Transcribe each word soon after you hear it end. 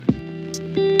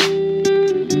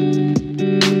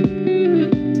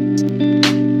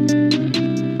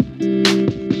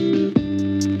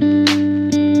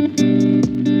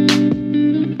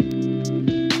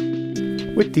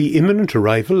imminent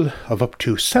arrival of up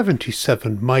to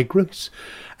 77 migrants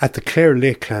at the Clare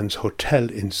Lakelands Hotel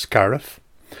in Scariff,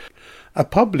 a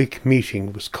public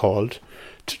meeting was called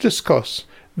to discuss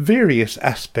various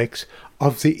aspects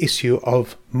of the issue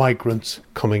of migrants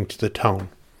coming to the town.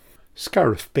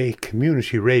 Scariff Bay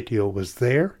Community Radio was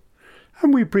there,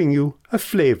 and we bring you a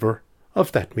flavour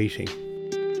of that meeting.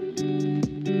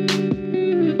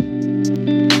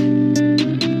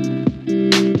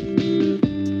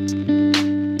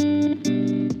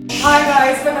 Hi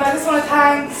guys, look, I just want to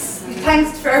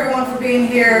thanks for everyone for being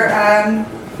here.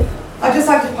 I'd just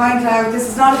like to point out, this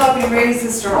is not about being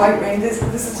racist or right-wing. This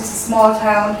is just a small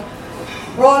town.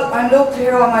 I'm local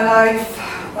here all my life.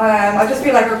 I just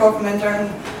feel like our government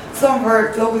and some of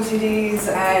our local TDs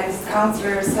and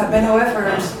councillors have made no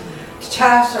effort to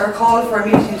chat or call for a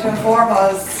meeting to inform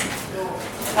us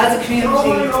as a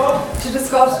community to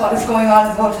discuss what is going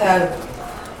on in the hotel.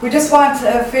 We just want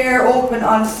a fair, open,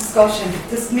 honest discussion.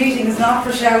 This meeting is not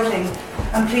for shouting,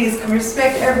 and please can we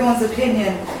respect everyone's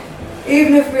opinion,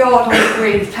 even if we all don't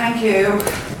agree. Thank you.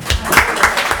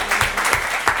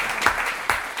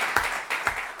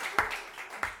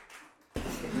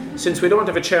 Since we don't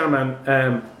have a chairman,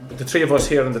 the three of us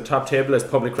here on the top table as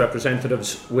public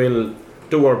representatives will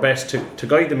do our best to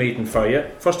guide the meeting for you.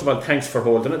 First of all, thanks for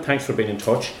holding it, thanks for being in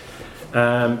touch.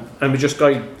 And we just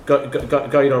guide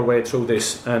our way through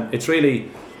this, and it's really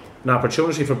an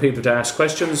opportunity for people to ask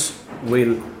questions.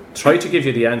 We'll try to give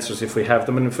you the answers if we have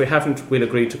them, and if we haven't, we'll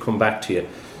agree to come back to you.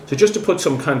 So just to put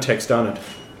some context on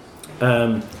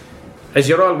it, as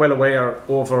you're all well aware,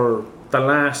 over the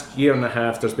last year and a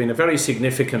half there's been a very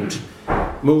significant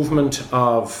movement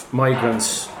of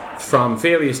migrants from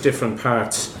various different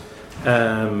parts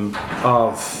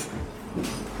of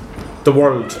the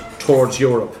world towards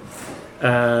Europe. You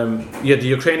had the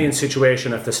Ukrainian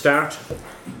situation at the start,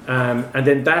 and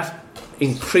then that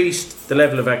increased the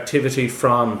level of activity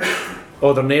from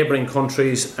other neighbouring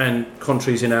countries and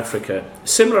countries in Africa,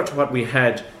 similar to what we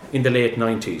had in the late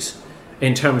 90s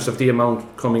in terms of the amount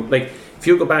coming. Like, if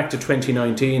you go back to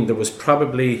 2019, there was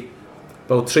probably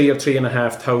about 3,000 or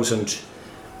 3,500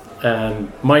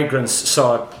 migrants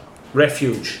sought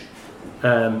refuge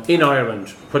in Ireland,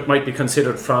 what might be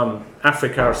considered from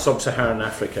Africa or sub-Saharan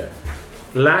Africa.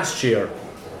 Last year,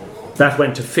 that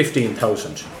went to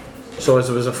 15,000. So it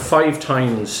was 5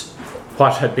 times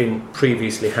what had been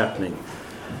previously happening.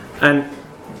 And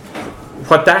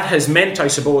what that has meant, I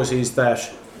suppose, is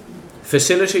that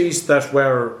facilities that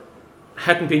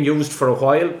hadn't been used for a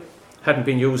while, hadn't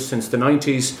been used since the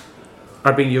 90s,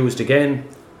 are being used again,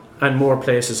 and more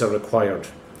places are required.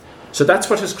 So that's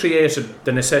what has created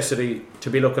the necessity to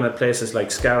be looking at places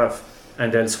like Scariff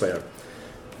and elsewhere.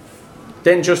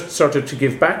 Then just sort of to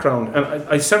give background, and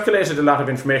I circulated a lot of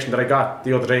information that I got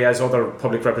the other day, as other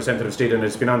public representatives did, and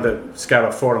it's been on the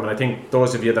Scariff forum, and I think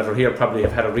those of you that are here probably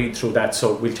have had a read through that,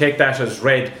 so we'll take that as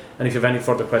read, and if you have any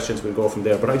further questions we'll go from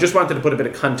there. But I just wanted to put a bit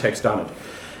of context on it.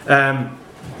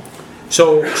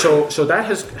 So that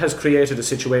has created a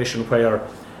situation where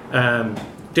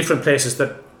different places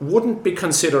that wouldn't be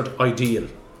considered ideal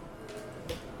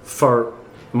for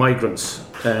migrants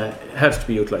have to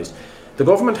be utilised. The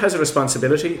government has a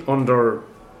responsibility under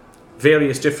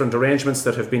various different arrangements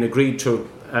that have been agreed to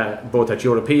both at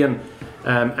European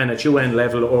and at UN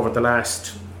level over the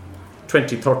last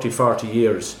 20, 30, 40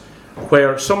 years,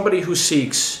 where somebody who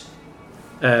seeks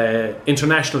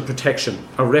international protection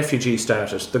or refugee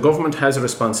status, the government has a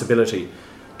responsibility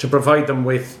to provide them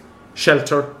with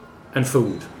shelter and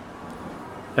food.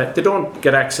 They don't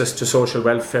get access to social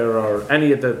welfare or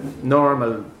any of the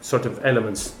normal sort of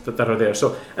elements that are there.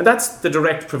 So, and that's the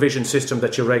direct provision system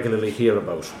that you regularly hear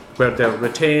about, where they're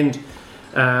retained,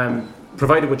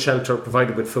 provided with shelter,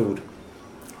 provided with food.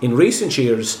 In recent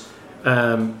years,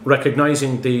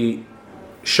 recognising the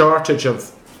shortage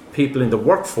of people in the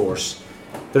workforce,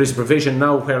 there is a provision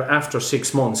now where after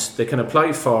 6 months they can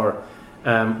apply for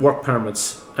work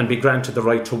permits and be granted the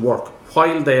right to work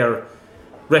while their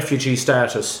refugee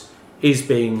status is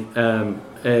being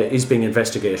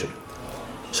investigated.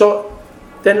 So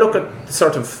then look at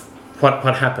sort of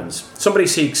what happens. Somebody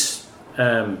seeks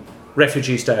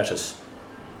refugee status.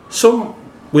 Some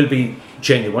will be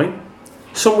genuine,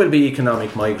 some will be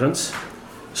economic migrants,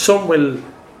 some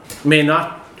may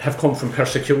not have come from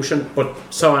persecution but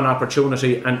saw an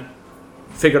opportunity and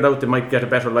figured out they might get a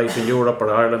better life in Europe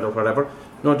or Ireland or whatever.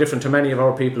 No different to many of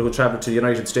our people who travelled to the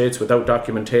United States without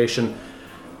documentation,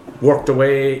 worked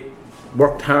away,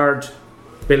 worked hard,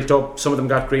 built up. Some of them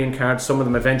got green cards, some of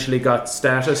them eventually got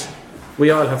status. We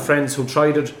all have friends who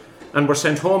tried it and were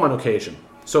sent home on occasion.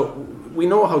 So we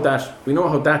know how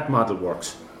that model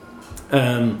works.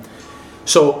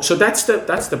 So that's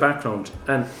the background.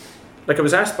 And like I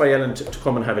was asked by Ellen to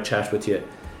come and have a chat with you.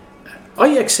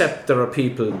 I accept there are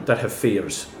people that have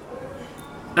fears.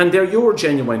 And they're your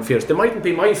genuine fears. They mightn't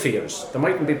be my fears. They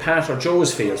mightn't be Pat or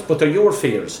Joe's fears, but they're your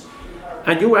fears.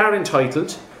 And you are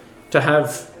entitled to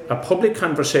have a public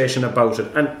conversation about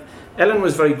it. And Ellen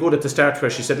was very good at the start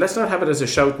where she said, let's not have it as a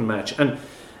shouting match. And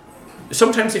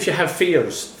sometimes if you have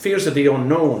fears of the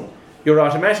unknown, you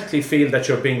automatically feel that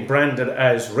you're being branded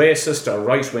as racist or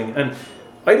right-wing. And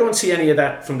I don't see any of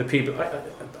that from the people.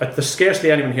 There's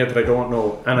scarcely anyone here that I don't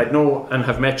know. And I know and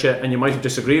have met you, and you might have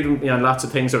disagreed with me on lots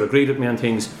of things or agreed with me on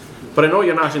things. But I know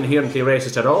you're not inherently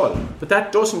racist at all. But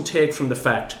that doesn't take from the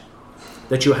fact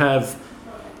that you have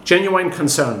genuine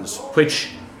concerns, which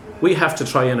we have to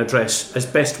try and address as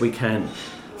best we can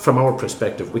from our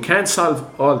perspective. We can't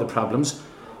solve all the problems.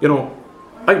 You know,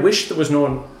 I wish there was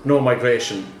no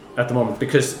migration at the moment,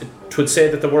 because it would say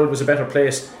that the world was a better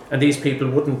place and these people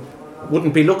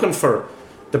wouldn't be looking for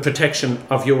the protection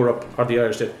of Europe or the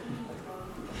Irish state.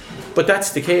 But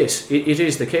that's the case. It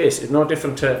is the case. It's no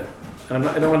different to, and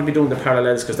I don't want to be doing the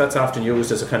parallels because that's often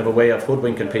used as a kind of a way of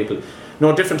hoodwinking people.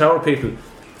 No different to our people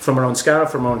from around Scariff,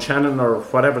 from around Shannon or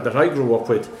whatever that I grew up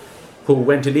with, who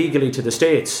went illegally to the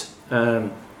States,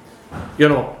 along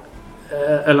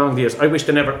the years. I wish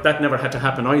that never had to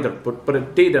happen either, but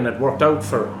it did, and it worked out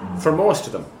for most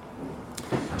of them.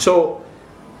 So,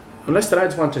 unless the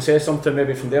lads want to say something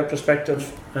maybe from their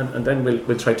perspective, and then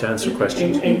we'll try to answer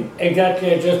questions.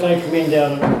 Exactly, I'd just like to come in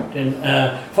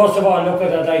there. First of all, look at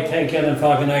that, I thank Ellen for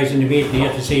organising the meeting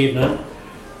here this evening.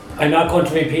 I'm not going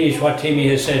to repeat what Timmy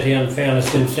has said here in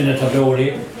fairness to Senator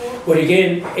Dowdy, but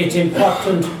again, it's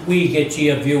important we get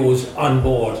your views on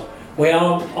board. We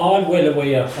are all well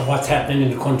aware of what's happening in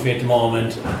the country at the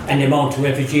moment and the amount of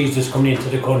refugees that's coming into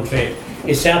the country.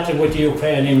 It started with the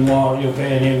Ukrainian war and with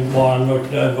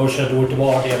Russia, with the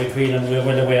war there between them. We're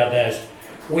well aware of that.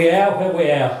 We are where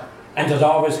we are, and there's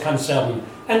always concern.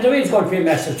 And there is going to be a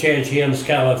massive change here in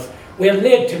Scariff. We're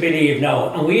led to believe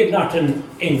now, and we have nothing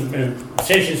in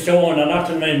session stone or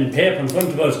nothing in paper in front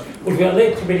of us, but we're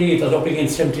led to believe there's up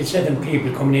against 77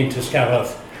 people coming into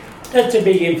Scariff. That's a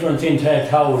big influence into our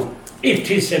town. If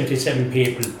it is 77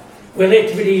 people, we're led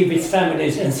to believe it's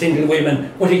families and single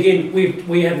women, but again,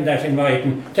 we haven't that in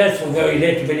writing. That's what we're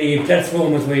led to believe. That's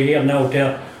rumours we're hearing out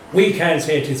there. We can't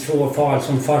say it is true or false,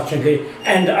 unfortunately,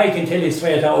 and I can tell you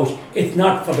straight out, it's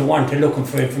not for the one to looking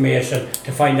for information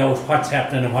to find out what's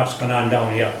happening and what's going on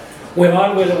down here. We're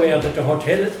all well aware that the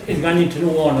hotel is gone into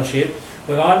new ownership.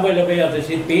 We're all well aware that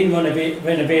it's been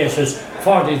renovations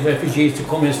for these refugees to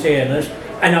come and stay in it.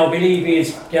 And our belief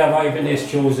is they arrive in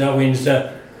this Tuesday or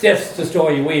Wednesday. That's the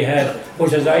story we have.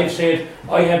 But as I've said,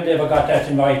 I have never got that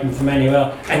in writing from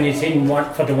anywhere, and it's in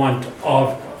for the want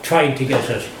of trying to get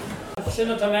it.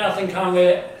 Senator Martin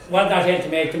Conway was not able to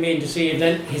make the meeting this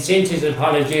evening. He sent his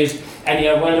apologies, and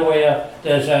you're well aware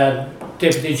that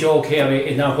Deputy Joe Carey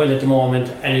is not well at the moment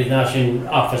and is not in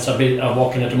office or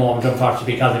working at the moment,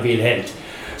 unfortunately, because of ill health.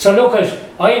 So look,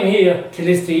 I am here to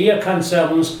list the your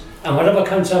concerns, and whatever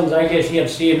concerns I get here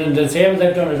this evening, the same as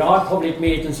I've done at all public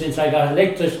meetings since I got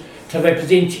elected to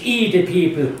represent the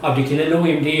people of the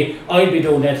Killaloe MD. I'll be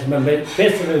doing that to my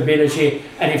best of my ability,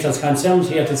 and if there's concerns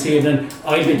here this evening,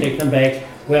 I'll be taking them back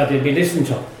where they'll be listened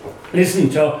to,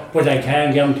 but I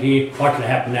can't guarantee what will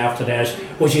happen after that.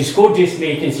 Which is good this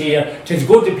meeting's here, it's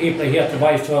good the people are here to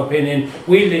voice their opinion.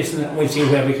 We'll listen and we'll see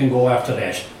where we can go after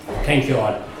that. Thank you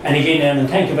all. And again, Ellen,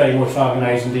 thank you very much for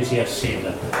organising this here this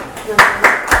evening.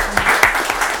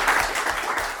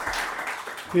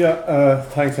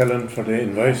 Thanks Ellen for the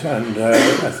invite, and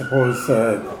I suppose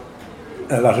a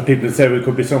lot of people say we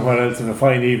could be somewhere else in a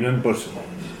fine evening, but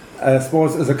I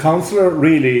suppose as a councillor,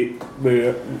 really,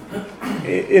 we're,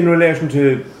 in relation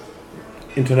to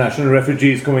international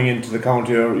refugees coming into the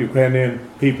county or Ukrainian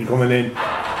people coming in,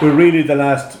 we're really the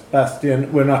last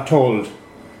bastion. We're not told.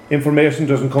 Information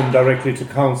doesn't come directly to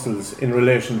councils in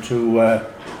relation to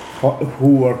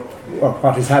who or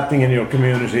what is happening in your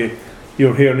community.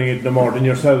 You're hearing it no more than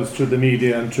yourselves through the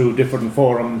media and through different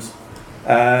forums,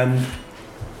 and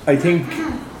I think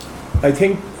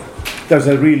there's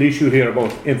a real issue here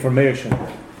about information.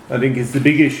 I think it's the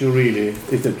big issue really,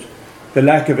 is that the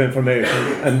lack of information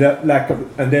and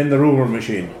then the rumour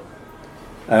machine.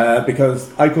 Because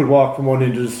I could walk from one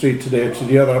end of the street today to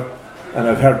the other, and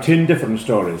I've heard 10 different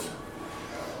stories,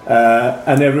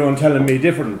 and everyone telling me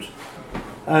different.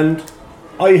 And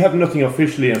I have nothing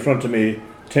officially in front of me.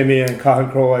 Timmy and Cathal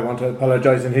Crowe, I want to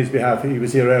apologise on his behalf, he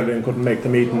was here earlier and couldn't make the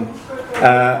meeting,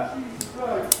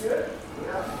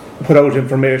 put out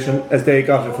information as they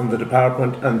got it from the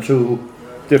department and through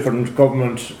different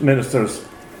government ministers.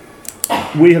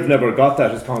 we have never got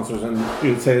that as councillors, and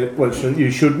you'd say, well,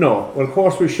 you should know. Well, of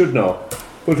course we should know,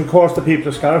 but of course the people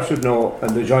of Scariff should know,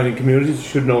 and the adjoining communities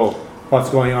should know what's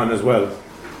going on as well.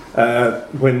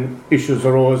 When issues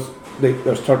arose,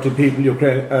 there's 30 people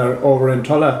over in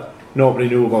Tulla, nobody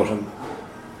knew about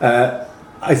them.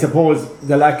 I suppose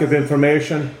the lack of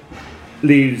information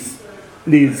leads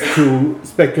to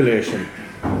speculation.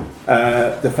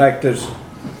 The fact that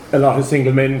a lot of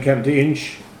single men came to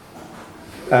Inch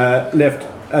left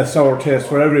a sour taste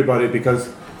for everybody,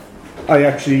 because I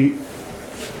actually,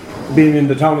 being in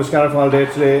the town of Scariff all day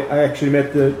today, I actually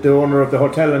met the owner of the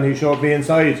hotel, and he showed me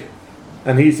inside,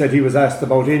 and he said he was asked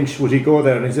about Inch, would he go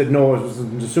there, and he said no, it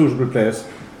wasn't a suitable place.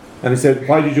 And he said,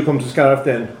 why did you come to Scariff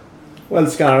then? Well,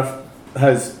 Scariff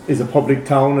is a public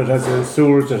town, it has a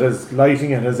sewers, it has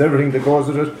lighting, it has everything that goes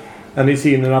with it, and he's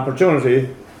seen an opportunity.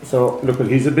 So look,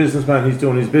 he's a businessman, he's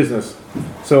doing his business.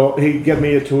 So he gave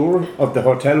me a tour of the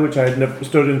hotel, which I had never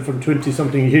stood in for 20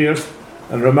 something years,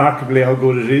 and remarkably how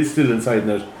good it is still inside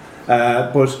it.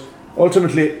 But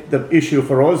ultimately the issue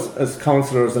for us as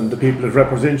councillors and the people that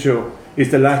represent you is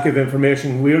the lack of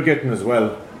information we're getting as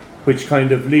well, which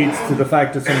kind of leads to the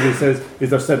fact that somebody says,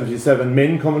 is there 77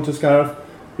 men coming to Scariff?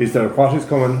 Is there what is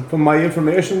coming? From my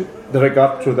information that I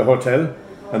got through the hotel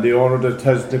and the owner that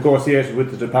has negotiated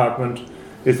with the department,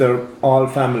 is there all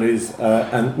families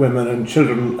and women and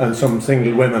children and some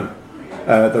single women.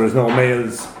 There is no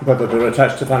males, whether they're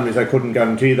attached to families, I couldn't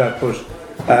guarantee that, but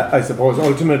I suppose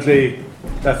ultimately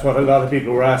that's what a lot of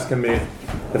people were asking me,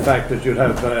 the fact that you'd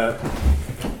have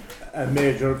a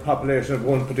major population of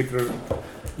one particular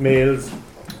males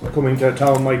coming to a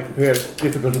town might appear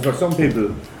difficult for some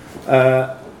people.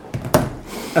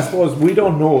 I suppose we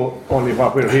don't know only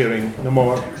what we're hearing no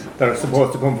more. They're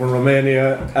supposed to come from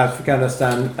Romania,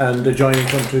 Afghanistan and adjoining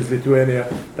countries, Lithuania.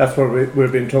 That's what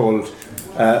we're being told.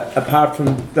 Apart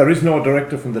from, there is no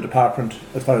director from the department,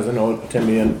 as far as I know,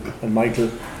 Timmy and Michael,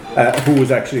 who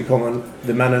was actually coming.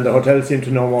 The man in the hotel seemed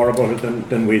to know more about it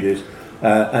than we did.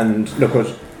 And look,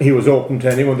 he was open to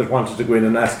anyone that wanted to go in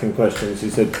and ask him questions. He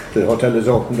said the hotel is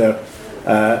open there,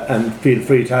 and feel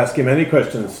free to ask him any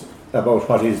questions about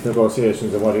what his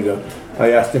negotiations and what he done.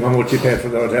 I asked him how much he paid for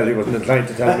the hotel. He wasn't inclined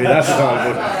to tell me that at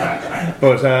all.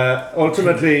 But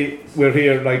ultimately, we're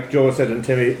here, like Joe said and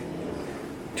Timmy,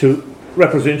 to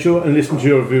represent you and listen to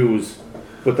your views.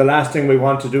 But the last thing we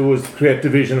want to do is create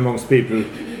division amongst people,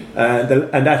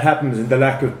 and that happens in the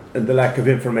lack of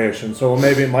information. So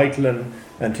maybe Michael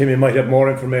and Timmy might have more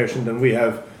information than we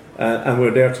have, and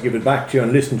we're there to give it back to you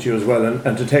and listen to you as well,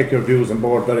 and to take your views on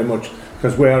board very much,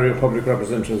 because we are your public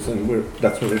representatives, and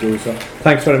that's what we do. So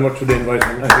thanks very much for the invite,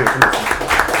 and I'm here to listen.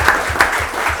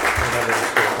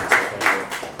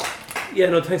 Yeah,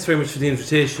 no, thanks very much for the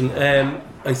invitation.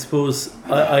 I suppose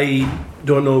I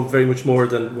don't know very much more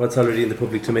than what's already in the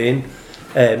public domain.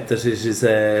 That it is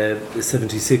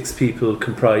 76 people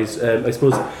comprised. I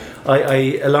suppose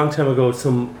a long time ago,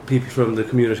 some people from the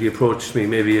community approached me,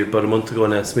 maybe about a month ago,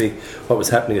 and asked me what was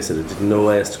happening. I said I didn't know.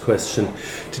 I asked a question,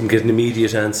 didn't get an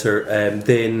immediate answer.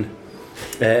 Then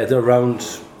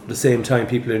around the same time,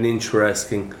 people in Inch were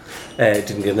asking,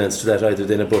 didn't get an answer to that either.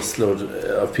 Then a busload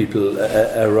of people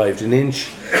arrived in Inch.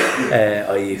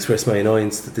 I expressed my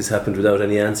annoyance that this happened without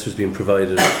any answers being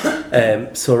provided.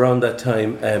 So around that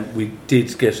time, we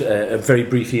did get a very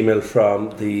brief email from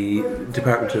the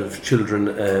Department of Children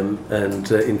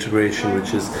and Integration,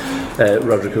 which is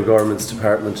Roderick O'Gorman's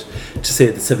department, to say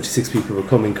that 76 people were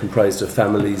coming, comprised of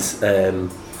families,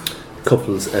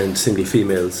 couples and single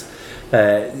females.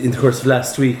 In the course of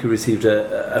last week, we received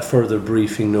a further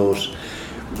briefing note,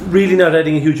 really not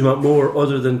adding a huge amount more,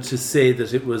 other than to say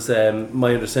that it was,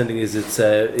 my understanding is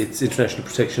it's international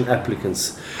protection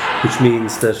applicants, which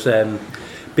means that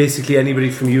basically anybody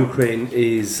from Ukraine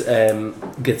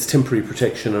gets temporary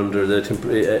protection under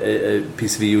the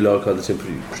piece of EU law called the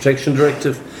Temporary Protection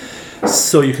Directive.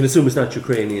 So you can assume it's not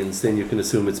Ukrainians, then you can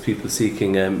assume it's people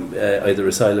seeking either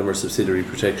asylum or subsidiary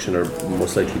protection, or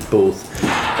most likely both,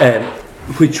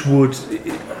 which would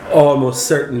almost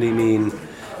certainly mean,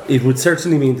 it would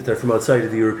certainly mean that they're from outside of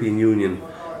the European Union,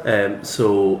 and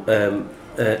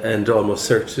almost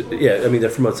certain, yeah, I mean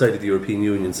they're from outside of the European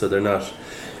Union, so they're not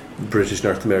British,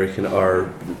 North American,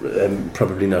 or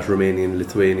probably not Romanian,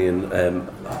 Lithuanian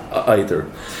either.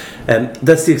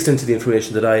 That's the extent of the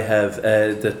information that I have.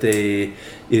 That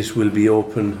it will be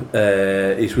open.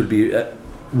 It will be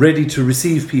ready to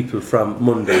receive people from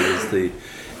Monday. Is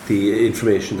the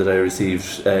information that I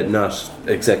received. Not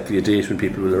exactly a date when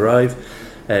people will arrive.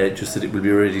 Just that it will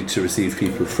be ready to receive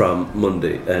people from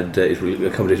Monday, and it will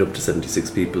accommodate up to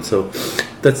 76 people. So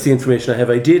that's the information I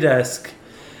have. I did ask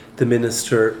the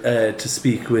Minister to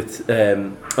speak with,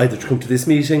 either to come to this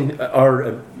meeting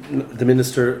or the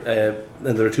Minister,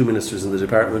 and there are two Ministers in the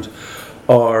department,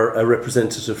 or a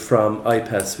representative from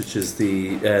IPAS, which is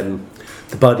the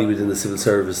body within the civil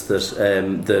service that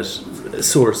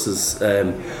sources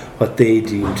what they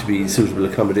deem to be suitable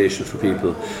accommodation for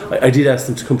people. I did ask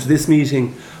them to come to this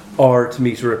meeting or to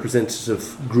meet a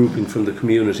representative grouping from the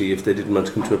community. If they didn't want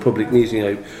to come to a public meeting,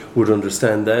 I would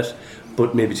understand that,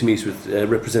 but maybe to meet with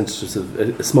representatives of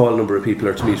a small number of people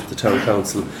or to meet with the Town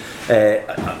Council.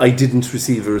 I didn't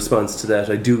receive a response to that.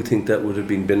 I do think that would have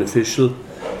been beneficial.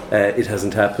 It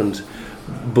hasn't happened,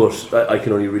 but I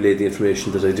can only relay the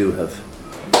information that I do have.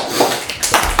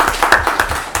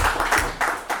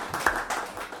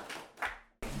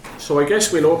 So I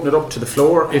guess we'll open it up to the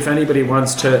floor if anybody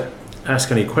wants to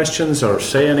ask any questions or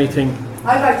say anything.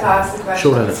 I'd like to ask a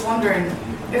question. Sure, I was wondering,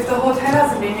 if the hotel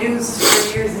hasn't been used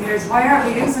for years and years, why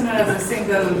aren't we using it as a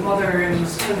single mother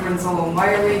and children's home?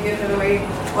 Why are we giving it away?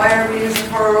 Why are we using it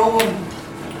for our own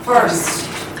first?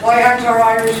 Why aren't our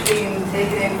Irish being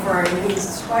taken in for our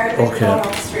use? Why are they going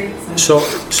off the streets? So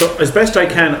as best I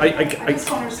can,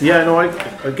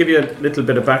 I'll give you a little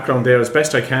bit of background there as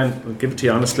best I can. I'll give it to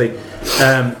you honestly.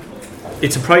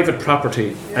 It's a private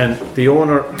property, and the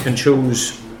owner can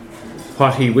choose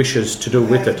what he wishes to do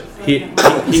with it.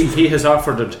 He has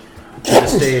offered it to the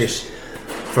state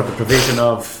for the provision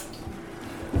of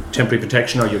temporary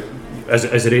protection, or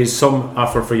as it is, some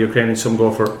offer for Ukrainians, some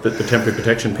go for the temporary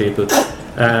protection people.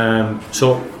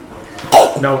 So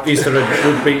now,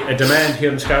 would be a demand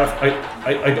here in Scariff?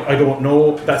 I don't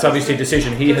know. That's obviously a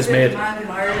decision he has made. Demand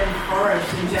in Ireland for it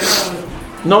in general?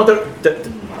 No,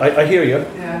 I hear you.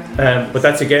 Yeah. But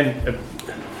that's again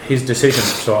his decision,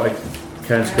 so I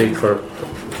can't speak for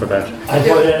that.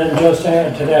 And just to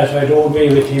add to that, I do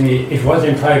agree with him. It was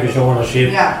in private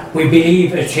ownership. Yeah. We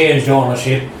believe it changed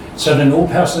ownership, so the new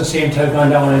person seemed to have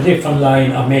gone down a different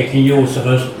line of making use of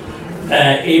it.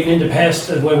 Even in the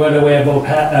past, we were aware about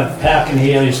parking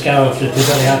here in Scariff, that they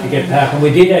very hard to get parking.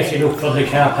 We did actually look for the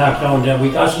car park down there.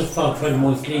 We got it for 12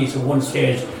 months lease at one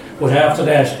stage, but after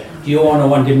that, the owner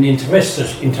wasn't interested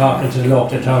in talking to the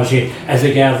local authority as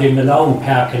regards even allowing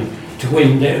parking to go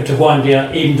on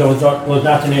there, even though there was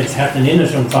nothing else happening in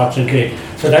it, unfortunately.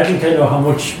 So that can tell you how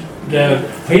much the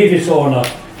previous owner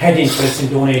had interest in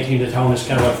donating the town of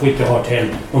Scariff with the hotel,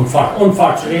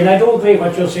 unfortunately. And I do agree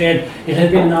what you're saying. It has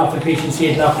been an awful efficiency,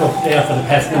 it's locked up there for the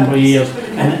past number of years,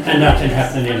 and nothing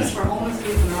happening in it. For homeless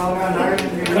people all around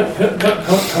Ireland, really.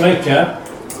 Correct, yeah.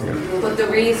 But the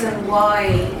reason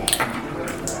why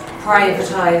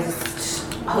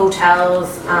privatised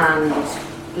hotels and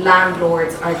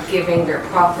landlords are giving their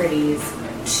properties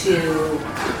to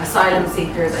asylum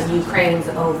seekers and Ukrainians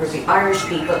over the Irish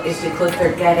people is because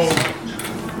they're getting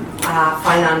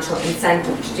financial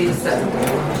incentive to do so.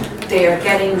 They are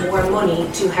getting more money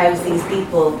to house these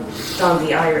people than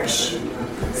the Irish.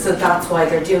 So that's why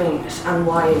they're doing it. And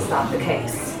why is that the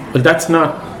case? Well, that's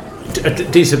not, to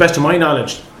the best of my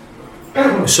knowledge.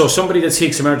 So somebody that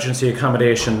seeks emergency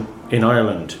accommodation in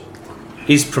Ireland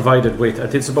is provided with,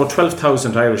 it's about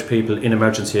 12,000 Irish people in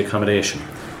emergency accommodation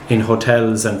in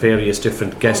hotels and various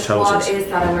different guest houses. What is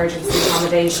that emergency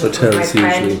accommodation? Hotels my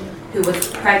friend usually. Who was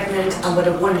pregnant and with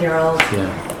a 1-year-old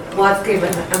was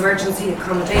given emergency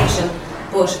accommodation,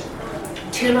 but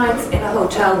 2 nights in a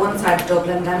hotel one side of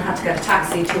Dublin, then had to get a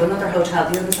taxi to another hotel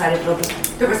the other side of Dublin.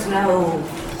 There was no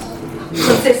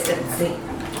consistency.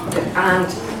 And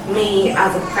me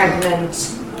as a pregnant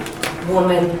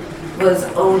woman was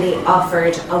only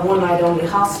offered a 1-night only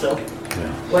hostel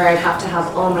where I'd have to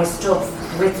have all my stuff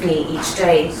with me each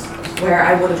day, where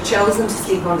I would have chosen to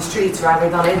sleep on the streets rather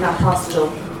than in that hostel.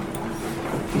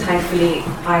 Thankfully,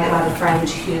 I had a friend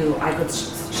who I could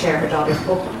share her daughter's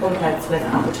bunk beds with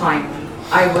at the time.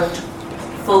 I worked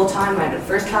full-time, I had a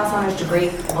first-class honours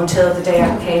degree until the day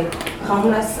I became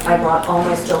homeless. I brought all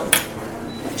my stuff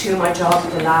to my job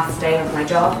the last day of my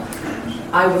job.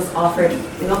 I was offered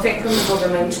nothing from the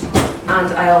government,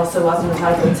 and I also wasn't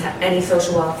entitled to any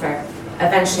social welfare.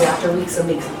 Eventually, after weeks and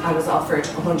weeks, I was offered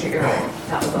 €100.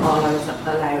 That was all I was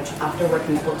allowed after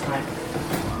working full-time.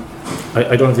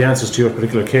 I don't have the answers to your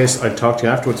particular case. I'll talk to you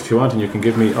afterwards if you want, and you can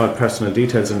give me all personal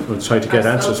details and we'll try to get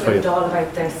answers for you. I spoke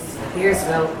about this years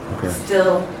ago. Okay.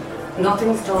 Still,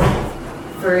 nothing's done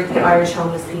for the Irish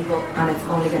homeless people, and it's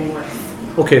only getting worse.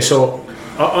 Okay, so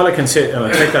all I can say, and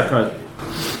I'll take that kind of...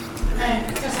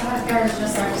 Just what girls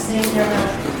just are saying there,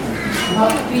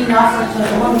 about being offered to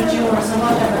 €100 or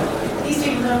whatever. These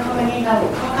people that are coming in now,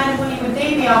 what kind of money would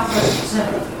they be offered to?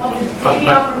 What would they be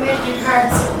offered medical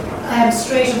cards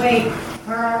straight away?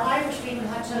 Where our Irish people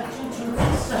had to do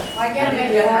I get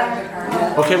it.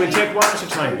 Okay, we'll take one at a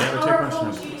time. Yeah, we'll take one at a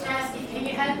time. She's asking, can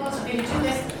you help us? Can you do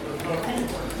this? And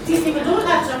these people don't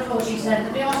have some approach, she said,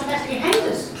 that they automatically hang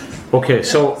us. Okay,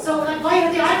 so like, why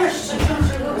are the Irish such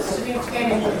rules to be able to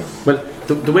get into this? well,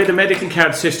 the way the medical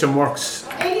card system works.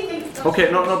 Anything.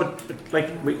 Okay, but like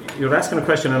you're asking a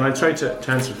question, and I'll try to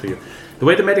answer it for you. The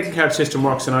way the medical card system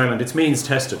works in Ireland, it's means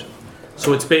tested,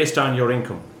 so it's based on your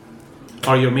income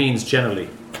or your means generally.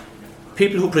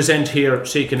 People who present here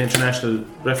seeking international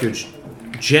refuge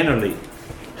generally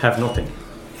have nothing.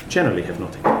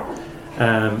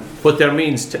 But their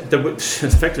means, it's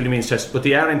effectively means tested, but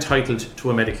they are entitled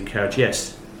to a medical card,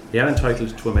 yes. They are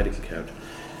entitled to a medical card.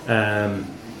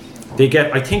 They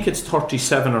get, I think it's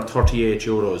 37 or 38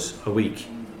 euros a week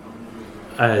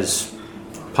as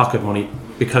pocket money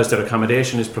because their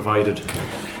accommodation is provided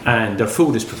and their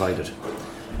food is provided.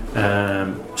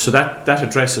 So that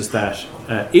addresses that.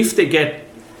 If they get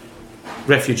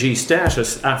refugee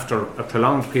status after a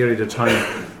prolonged period of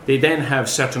time, they then have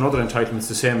certain other entitlements,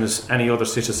 the same as any other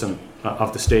citizen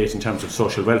of the state in terms of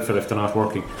social welfare if they're not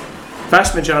working.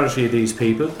 Vast majority of these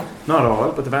people, not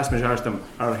all, but the vast majority of them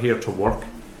are here to work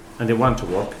and they want to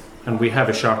work, and we have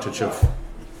a shortage of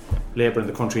labour in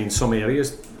the country in some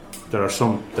areas. There are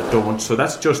some that don't, so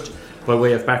that's just by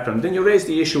way of background. Then you raise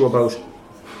the issue about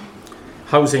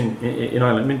housing in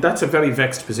Ireland. I mean, that's a very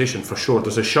vexed position for sure.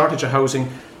 There's a shortage of housing.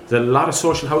 There's a lot of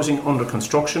social housing under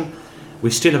construction.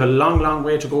 We still have a long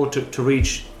way to go to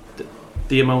reach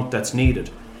the amount that's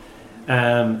needed.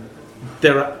 As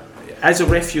a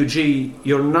refugee,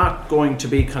 you're not going to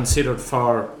be considered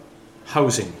for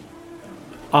housing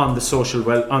on the social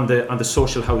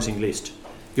housing list.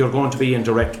 You're going to be in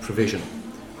direct provision,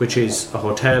 which is a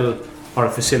hotel or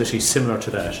a facility similar to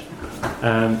that.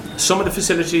 Some of the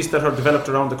facilities that are developed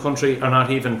around the country are not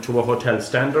even to a hotel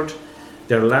standard.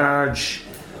 They're large,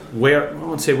 I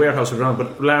won't say warehouse around,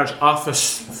 but large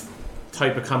office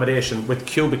type accommodation with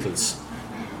cubicles.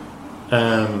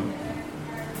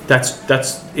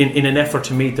 That's in an effort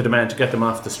to meet the demand to get them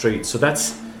off the street. So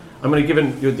I'm going to give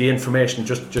you the information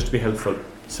just to be helpful.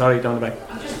 Sorry, down the back.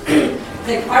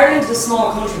 Like, Ireland is a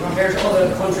small country compared to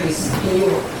other countries in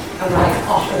Europe, and we're like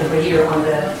often over here on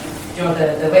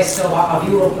the west of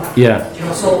Europe. Yeah.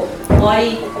 So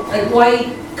why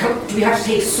do we have to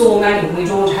take so many when we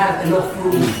don't have enough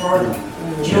room for them?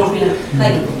 Do you know what I mean?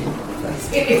 Like,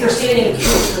 if they're staying in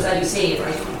cubicles, as you say,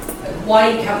 right?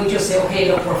 Why can't we just say, okay,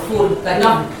 look, we're full? Like,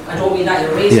 I don't mean that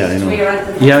you're racist way or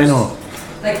anything. Yeah, I know.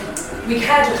 Like, we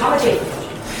can't accommodate them.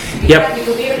 We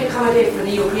can barely accommodate for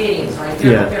the Ukrainians, right?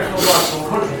 They're from a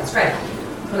country, that's right.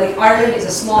 But like, Ireland is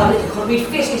a small little country. We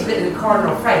fit into the corner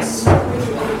of France. Do you know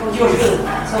what I mean?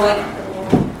 So like.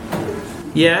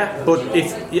 Yeah, but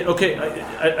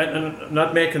I'm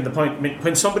not making the point. I mean,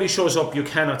 when somebody shows up, you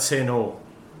cannot say no.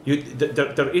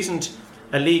 There isn't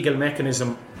a legal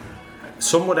mechanism.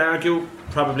 Some would argue,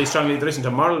 probably strongly, there isn't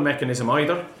a moral mechanism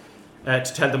either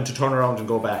to tell them to turn around and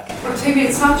go back. But Timmy,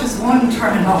 it's not just one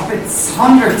turning up, it's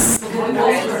hundreds. The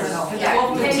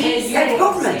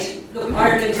government. Look,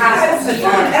 Ireland has we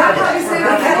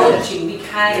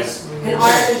can't. In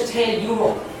Ireland,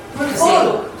 €10 to say,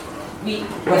 look, we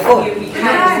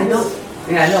can't.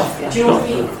 Do you know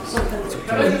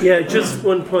what I mean? Yeah, just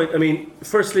one point. I mean,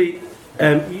 firstly,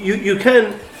 you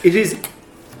can. It is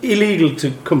illegal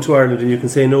to come to Ireland, and you can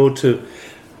say no to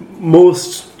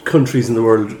most countries in the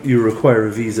world. You require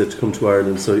a visa to come to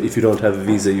Ireland, so if you don't have a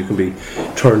visa, you can be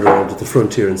turned around at the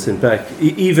frontier and sent back.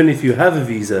 Even if you have a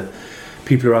visa,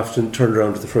 people are often turned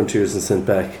around at the frontiers and sent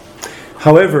back.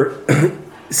 However,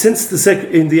 since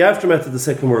in the aftermath of the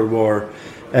Second World War,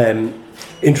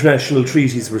 international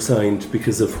treaties were signed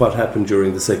because of what happened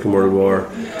during the Second World War,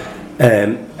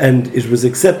 and it was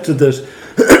accepted that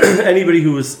anybody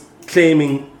who was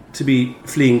claiming to be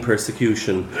fleeing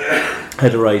persecution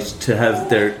had a right to have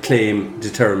their claim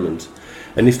determined.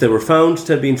 And if they were found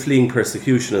to have been fleeing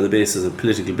persecution on the basis of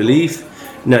political belief,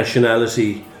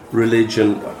 nationality,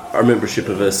 religion, or membership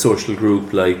of a social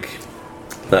group like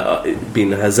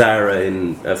being Hazara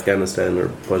in Afghanistan or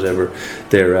whatever,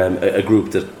 they're a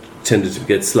group that tended to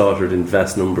get slaughtered in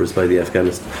vast numbers by the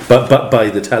by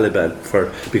the Taliban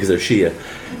because they're Shia.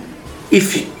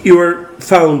 If you were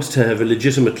found to have a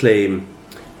legitimate claim,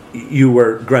 you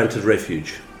were granted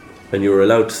refuge, and you were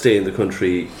allowed to stay in the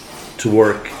country to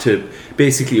work.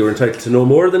 Basically, you were entitled to no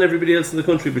more than everybody else in the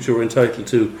country, but you were entitled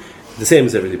to the same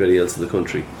as everybody else in the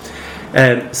country.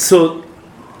 So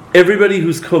everybody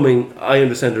who's coming, I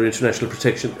understand, are international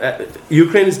protection.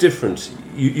 Ukraine is different.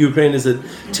 Ukraine is a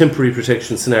temporary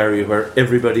protection scenario where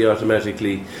everybody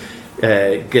automatically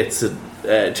gets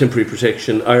temporary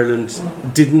protection. Ireland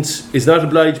is not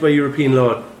obliged by European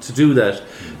law to do that,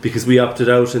 because we opted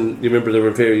out, and you remember there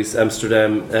were various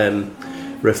Amsterdam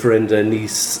referenda,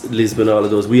 Nice, Lisbon, all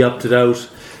of those. We opted out.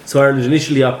 So Ireland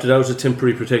initially opted out of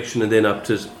temporary protection and then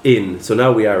opted in. So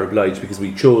now we are obliged because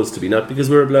we chose to be, not because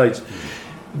we're obliged.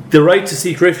 The right to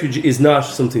seek refuge is not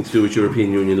something to do with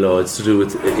European Union law. It's to do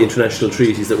with international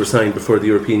treaties that were signed before the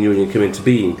European Union came into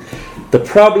being. The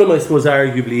problem, I suppose,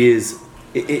 arguably is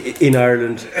in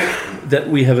Ireland that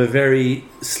we have a very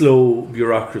slow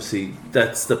bureaucracy.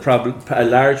 That's the problem. A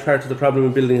large part of the problem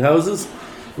in building houses.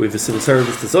 We have a civil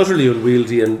service that's utterly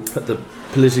unwieldy, and the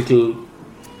political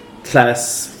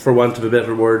class, for want of a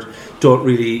better word, don't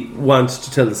really want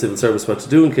to tell the civil service what to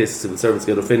do in case the civil service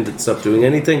get offended and stop doing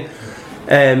anything.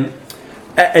 And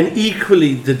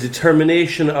equally, the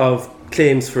determination of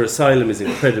claims for asylum is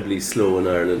incredibly slow in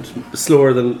Ireland.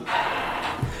 Slower than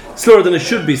it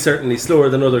should be, certainly slower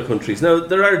than other countries. Now,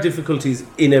 there are difficulties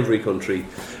in every country,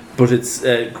 but it's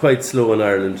quite slow in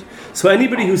Ireland. So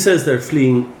anybody who says they're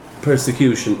fleeing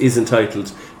persecution is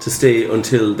entitled to stay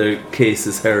until their case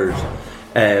is heard.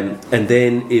 And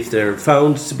then if they're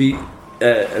found to be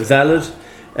valid,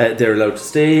 they're allowed to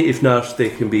stay. If not, they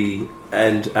can be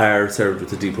and are served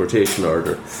with a deportation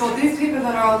order. So these people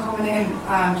that are all coming in to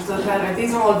the hotel,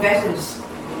 these are all vetted?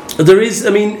 There is, I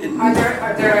mean... Are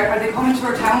they coming to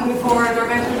our town before they're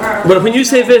vetted? Well, when you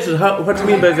say vetted, what do you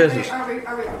mean by vetted?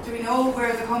 Do we know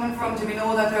where they're coming from? Do we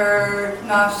know that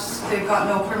they've got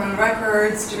no criminal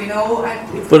records? Do we know?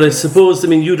 But I suppose, I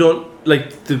mean, you don't,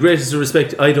 like, the greatest of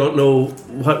respect, I don't know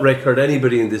what record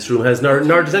anybody in this room has, nor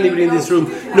does anybody in this room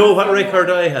know what record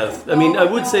I have. I mean, I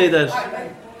would say that...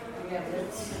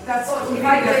 That's what we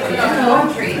might get in the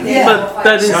country. But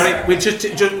that is... Sorry,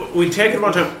 we'll take it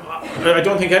one time. I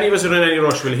don't think any of us are in any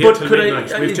rush. We'll hear till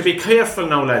midnight. We have to be careful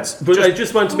now, lads. But I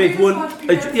just want to make one.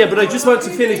 But I just want to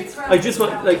finish. I just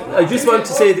want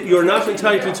to say that you're not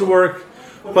entitled to work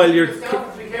while you're.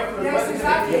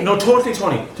 No, totally,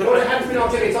 Tony.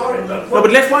 No,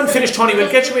 but let one finish, Tony.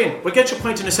 We'll get you in. We'll get your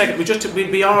point in a second.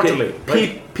 We'll be orderly.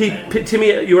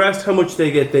 Timmy, you were asked how much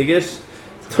they get.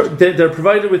 They're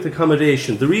provided with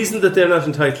accommodation. The reason that they're not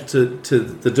entitled to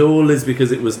the dole is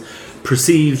because it was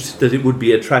perceived that it would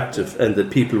be attractive and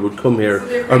that people would come here. So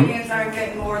the Ukrainians aren't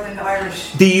getting more than the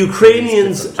Irish? The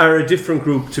Ukrainians are a different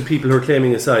group to people who are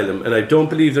claiming asylum, and I don't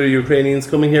believe there are Ukrainians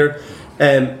coming here.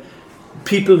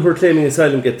 People who are claiming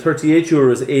asylum get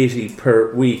 €38.80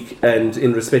 per week, and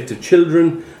in respect of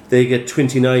children, they get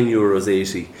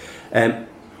 €29.80.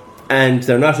 And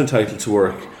they're not entitled to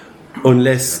work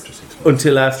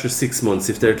until after 6 months.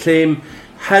 If their claim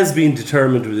has been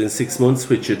determined within 6 months,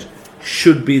 which it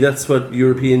should be, that's what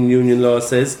European Union law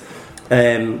says,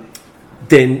 then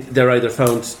they're either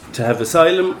found to have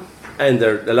asylum and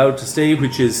they're allowed to stay,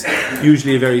 which is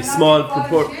usually a very small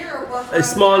proportion.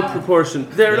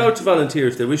 They're allowed to volunteer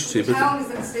if they wish to. The town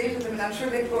is in a state of them, and I'm sure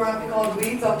they go around and pick all the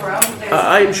weeds up around the place.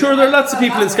 I'm sure there are lots of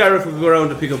people in Scariff who go around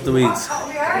and pick up the weeds.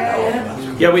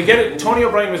 Yeah, we get it. Tony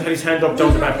O'Brien had his hand up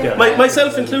down the back there.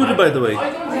 Myself included, by the way. I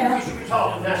don't think we should be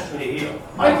talking nationally here.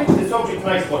 I think the subject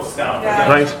tonight is about Scariff.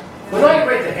 Right. When I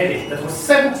read the heading that there were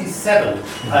 77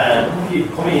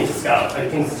 people coming into Scariff, I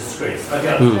think it's a disgrace.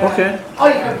 Okay.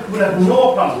 I would have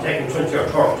no problem taking 20 or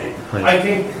 30. Right. I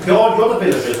think all the other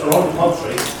villages around the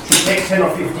country should take 10 or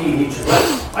 15 each as well.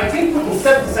 I think putting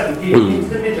 77 people into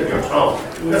the middle of your town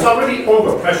that's already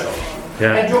under pressure.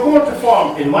 Yeah. And you're going to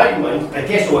form, in my mind, a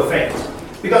ghetto effect.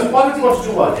 Because what do they want to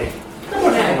do all day? They're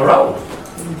going to hang around.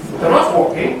 They're not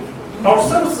working. Our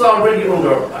services are already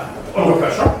under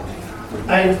pressure.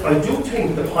 And I do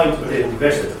think the point where they'll be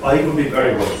vetted, I would be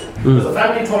very worried. There's a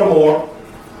family in Tullamore,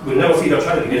 we'll never see their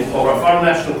child again, or a foreign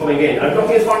national coming in. I'm not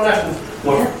against foreign nationals,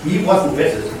 but he wasn't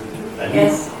vetted, and he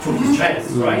took his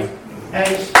chance, right?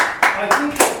 And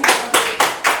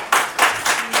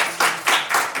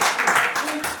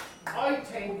I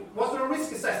think, was there a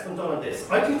risk assessment done on this?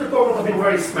 I think the government have been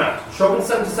very smart, shoving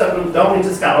 77 down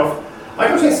into Scariff. I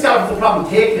don't think Scariff has a problem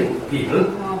taking people,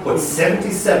 but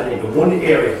 77 into one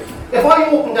area. If I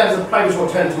opened that as a private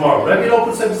hotel tomorrow, would I be allowed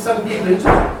to put 77 people into it?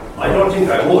 I don't think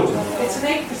I would. It's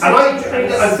an 8%.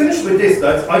 And I'll finish with this,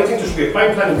 guys. I think there should be a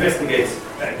crime plan investigates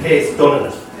case done on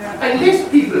it. And let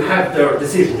people have their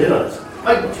decision in on it.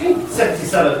 I think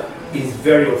 77 is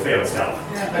very unfair on Scariff.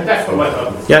 And that's what my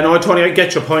problem is. Yeah, no, Tony, I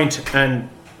get your point, and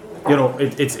you know,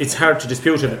 it's hard to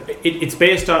dispute it. It's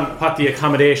based on what the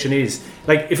accommodation is.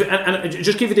 Like, and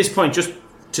just give you this point, just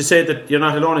to say that you're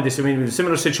not alone in this. I mean, we have a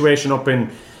similar situation up in,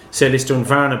 say,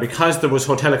 Lisdoonvarna, because there was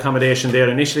hotel accommodation there.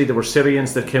 Initially, there were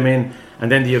Syrians that came in, and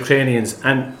then the Ukrainians.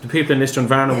 And the people in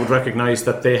Lisdoonvarna would recognise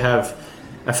that they have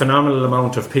a phenomenal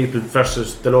amount of people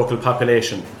versus the local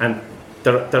population, and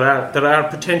there are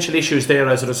potential issues there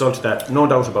as a result of that, no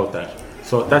doubt about that.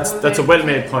 So that's a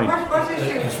well-made point. What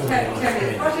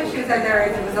issues are there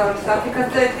as a result of that?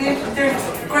 Because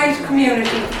there's great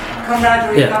community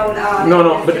camaraderie going on.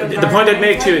 No, but the point I'd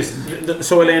make to you is,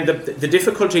 so Elaine, the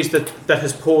difficulties that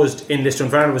has posed in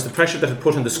Lisdoonvarna was the pressure that it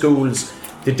put on the schools,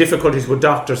 the difficulties with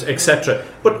doctors, etc.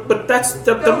 But that's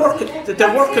they're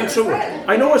working through it.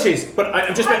 I know it is, but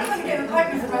I'm just.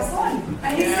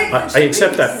 I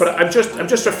accept that, but I'm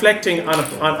just reflecting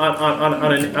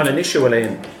on an issue,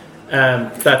 Elaine,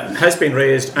 that has been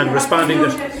raised and responding to.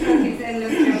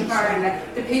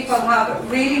 The people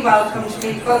have really welcomed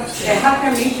people. They have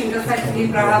their meeting just like the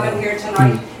people are having here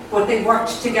tonight, but they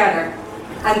worked together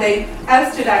and they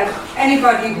ousted out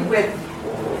anybody with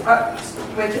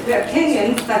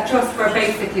opinions that just were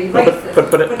basically racist.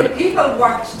 But the people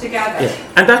worked together.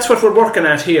 Yeah. And that's what we're working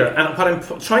at here. And what I'm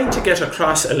trying to get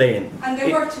across, Elaine. And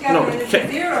they worked together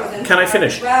Can I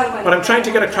finish? What I'm trying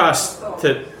to get across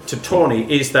to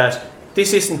Tony is that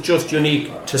this isn't just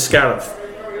unique to Scariff.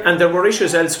 And there were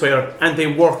issues elsewhere, and they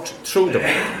worked through them.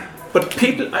 But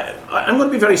people, I'm going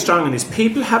to be very strong on this.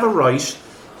 People have a right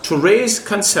to raise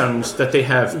concerns that they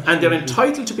have, and they're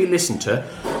entitled to be listened to.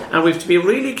 And we have to be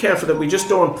really careful that we just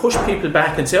don't push people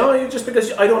back and say, oh, just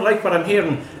because I don't like what I'm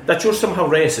hearing, that you're somehow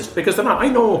racist. Because they're not. I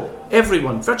know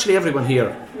everyone, virtually everyone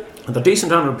here, and they're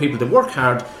decent, honourable people. They work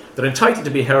hard. They're entitled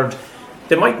to be heard.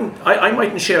 They mightn't. I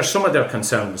mightn't share some of their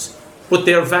concerns, but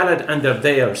they're valid and they're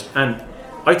theirs. And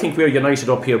I think we're united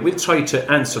up here. We'll try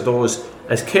to answer those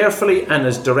as carefully and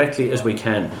as directly as we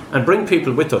can and bring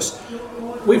people with us.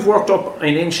 We've worked up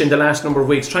an inch in the last number of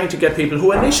weeks trying to get people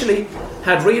who initially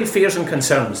had real fears and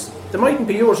concerns. They mightn't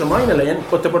be yours or mine, Elaine,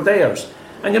 but they were theirs.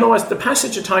 And as the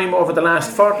passage of time over the last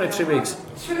fortnight, 3 weeks,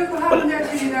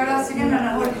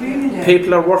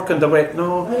 people are working their way.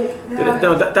 No,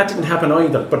 that didn't happen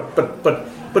either.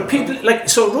 But people,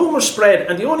 so rumours spread,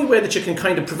 and the only way that you can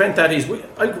kind of prevent that is we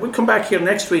come back here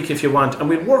next week if you want, and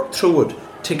we'll work through it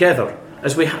together,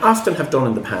 as we often have done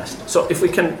in the past. So if we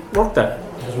can work that.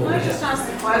 Can I just ask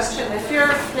the question, if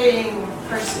you're fleeing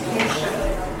persecution,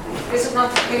 is it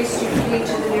not the case you flee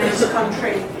to the nearest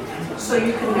country so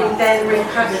you can be then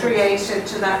repatriated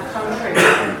to that country?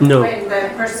 No. When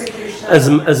the persecution...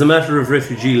 As a matter of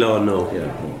refugee law, no. Yeah.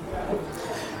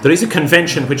 There is a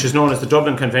convention which is known as the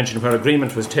Dublin Convention, where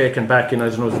agreement was taken back in,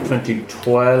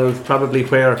 2012, probably,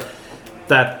 where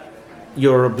that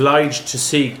you're obliged to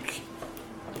seek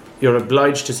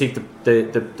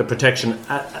the protection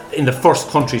in the first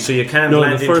country, so you can't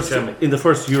land in the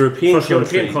first European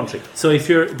country. So if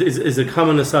is a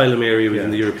common asylum area within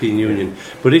the European Union,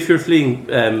 but if you're fleeing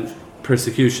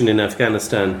persecution in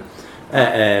Afghanistan,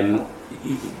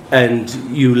 and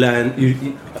you land,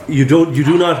 you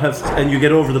do not have, and you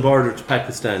get over the border to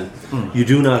Pakistan, you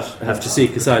do not have to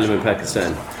seek asylum in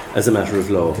Pakistan as a matter of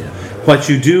law. What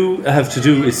you do have to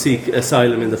do is seek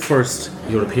asylum in the first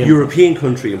European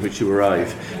country in which you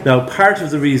arrive. Now, part of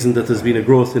the reason that there's been a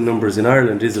growth in numbers in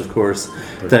Ireland is, of course,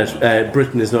 that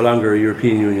Britain is no longer a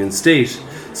European Union state,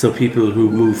 so people who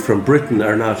move from Britain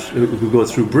who go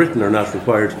through Britain are not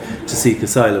required to seek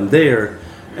asylum there.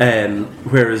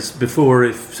 Whereas before,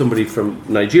 if somebody from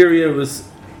Nigeria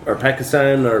or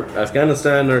Pakistan or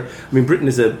Afghanistan, Britain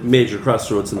is a major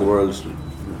crossroads in the world,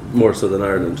 more so than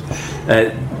Ireland.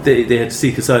 They had to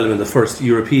seek asylum in the first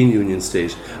European Union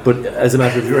state. But as a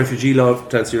matter of refugee law,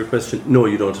 to answer your question, no,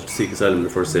 you don't have to seek asylum in the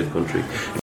first safe country.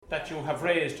 That you have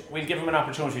raised, we'll give them an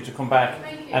opportunity to come back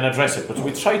and address it. But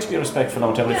we try to be respectful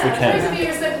now, if we can. Try to be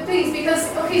respectful, please, because,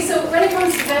 so when it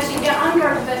comes to vetting, I'm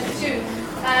part of vetting too.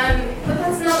 But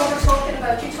that's not what we're talking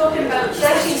about. You're talking about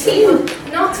vetting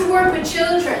people, not to work with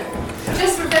children,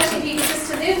 just for vetting people just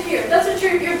to live here. That's what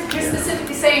you're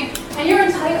specifically saying, and you're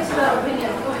entitled to that opinion.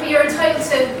 Okay, you're entitled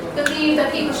to believe that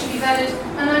people should be vetted,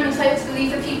 and I'm entitled to believe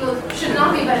that people should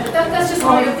not be vetted. That's just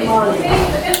my opinion. Okay,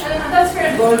 and that's fair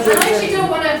enough. And I actually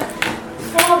don't want to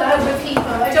fall out with people.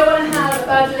 I don't want to have a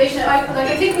bad relationship.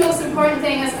 I think the most important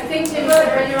thing is, I think Tim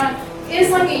said earlier on, is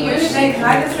like a unity.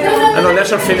 No, let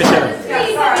her finish it.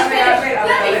 Please, let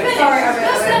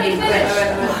me finish.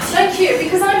 Thank you,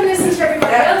 because I'm listening to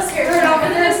everybody else here,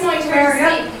 and then it's my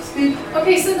turn to speak.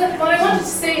 Okay, so what I wanted to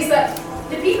say is that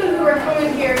the people who are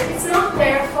coming here, it's not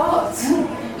their fault.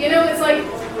 It's like,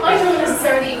 I don't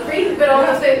necessarily agree with all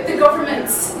of the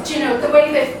governments, the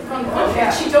way they've run the country. I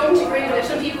actually don't agree with it.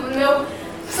 Some people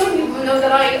know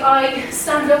that I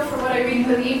stand up for what I really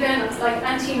believe in. It's like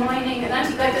anti-mining and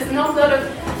there's an awful lot of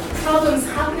problems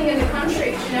happening in the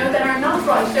country, that are not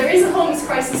right. There is a homeless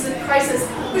crisis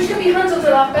which can be handled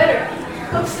a lot better.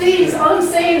 But please, all I'm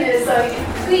saying is, like,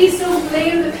 please don't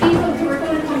blame the people who are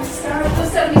going to come to Scariff, the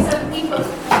 77 people.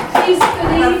 Please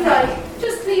believe,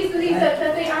 just please believe that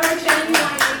they are genuinely,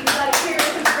 here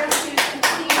with the rescue and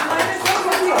please. I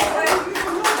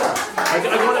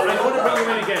want to bring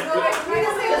you in again.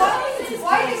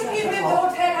 Why do people in the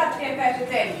hotel have to get vetted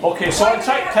then? Okay, so I'll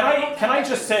try. Can I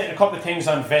just say a couple of things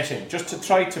on vetting, just to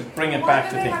try to bring it back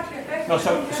to things? No,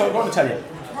 so I'm going to tell you.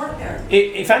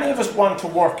 If any of us want to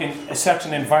work in a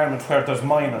certain environment where there's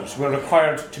minors, we're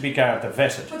required to be guarded,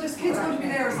 vetted. But there's kids going to be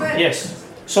there as well. Yes.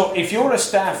 So if you're a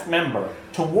staff member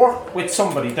to work with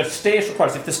somebody that the state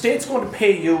requires, if the state's going to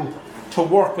pay you to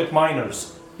work with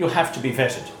minors, you have to be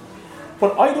vetted.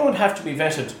 But I don't have to be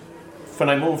vetted when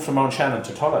I moved from Mount Shannon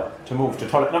to Tulla, to move to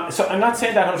Tulla. Now, so I'm not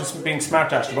saying that out of being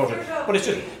smart-assed about it, but it's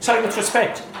just, sorry, with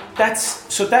respect, that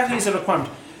is a requirement.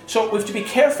 So we have to be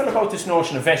careful about this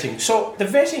notion of vetting. So the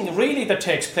vetting really that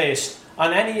takes place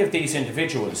on any of these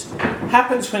individuals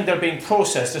happens when they're being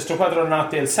processed as to whether or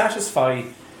not they'll satisfy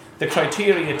the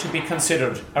criteria to be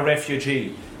considered a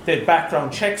refugee. The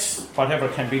background checks, whatever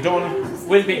can be done,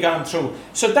 will be gone through.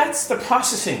 So that's the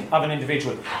processing of an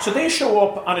individual. So they show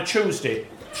up on a Tuesday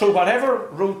through whatever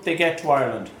route they get to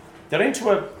Ireland. They're into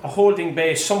a holding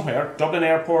base somewhere, Dublin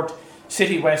Airport,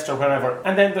 City West or wherever,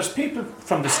 and then there's people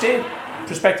from the state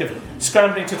perspective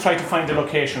scrambling to try to find a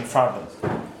location for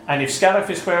them. And if Scariff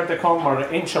is where they come, or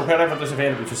Inch or wherever there's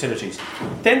available facilities,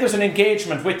 then there's an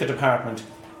engagement with the department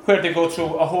where they go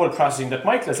through a whole processing that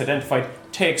Michael has identified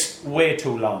takes way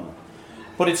too long.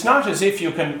 But it's not as if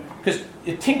you can, because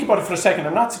think about it for a second,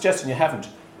 I'm not suggesting you haven't,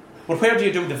 but where do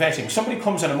you do the vetting? Somebody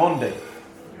comes on a Monday,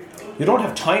 you don't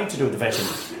have time to do the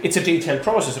vetting. It's a detailed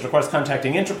process. It requires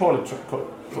contacting Interpol,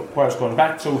 it requires going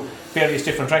back through various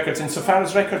different records, insofar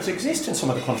as records exist in some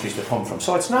of the countries they come from.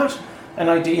 So it's not an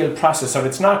ideal process, or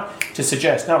it's not to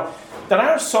suggest. Now, there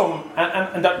are some,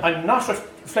 and I'm not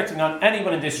reflecting on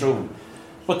anyone in this room,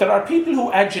 but there are people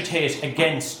who agitate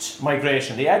against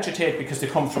migration. They agitate because they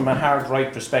come from a hard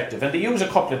right perspective, and they use a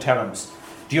couple of terms.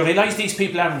 Do you realise these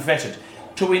people aren't vetted?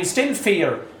 To instill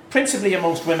fear, principally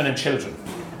amongst women and children.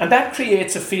 And that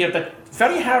creates a fear that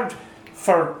very hard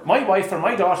for my wife or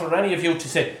my daughter or any of you to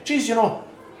say, geez, are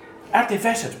they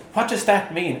vetted? What does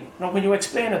that mean? Now, when you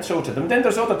explain it through to them, then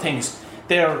there's other things.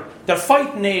 They're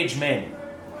fighting age men.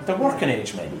 They're working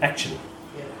age men, actually.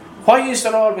 Why is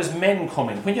there always men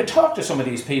coming? When you talk to some of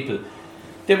these people,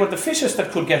 they were the fittest that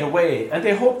could get away, and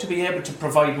they hope to be able to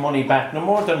provide money back. No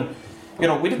more than,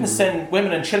 we didn't send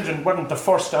women and children, weren't the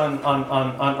first on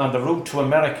the route to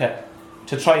America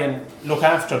to try and look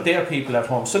after their people at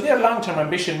home. So their long-term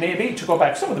ambition may be to go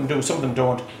back. Some of them do, some of them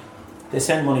don't. They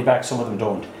send money back, some of them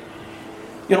don't.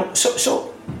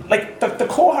 So the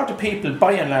cohort of people,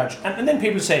 by and large, and then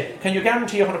people say, can you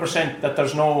guarantee 100% that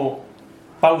there's no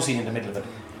bowsy in the middle of it?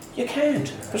 You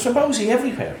can't. There's a bowsy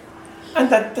everywhere. And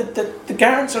that the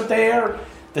guards are there,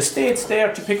 the state's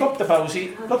there to pick up the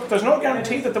bowsy. Look, there's no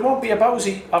guarantee that there won't be a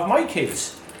bowsy of my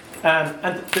kids.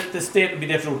 And the state will be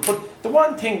different. But the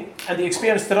one thing, and the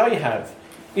experience that I have,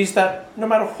 is that no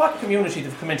matter what community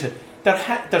they've come into,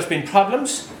 there's been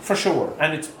problems, for sure,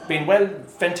 and it's been well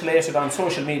ventilated on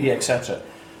social media, etc.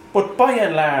 But by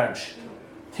and large,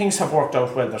 things have worked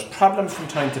out well. There's problems from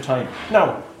time to time.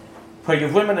 Now, where you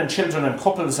have women and children and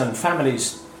couples and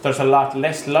families, there's a lot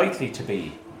less likely to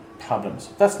be problems.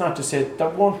 That's not to say there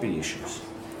won't be issues.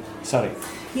 Sorry.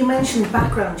 You mentioned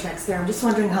background checks there. I'm just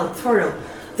wondering how thorough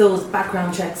those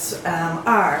background checks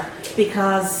are,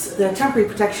 because the temporary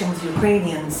protection with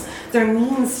Ukrainians, they're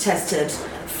means tested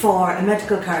for a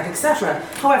medical card, etc.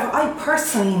 However, I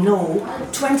personally know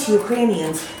 20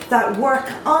 Ukrainians that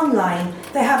work online,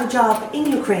 they have a job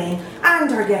in Ukraine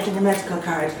and are getting a medical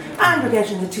card and are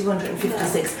getting the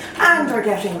 256 and are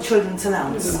getting children's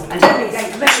allowance.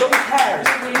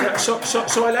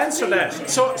 So I'll answer that.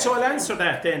 So I'll answer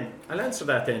that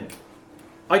then.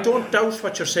 I don't doubt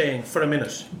what you're saying for a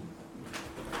minute.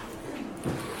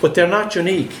 But they're not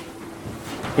unique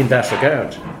in that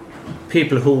regard.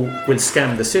 People who will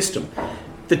scam the system.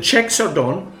 The checks are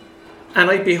done, and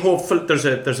I'd be hopeful. There's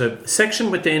a section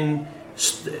within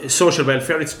social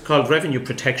welfare, it's called revenue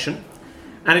protection,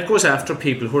 and it goes after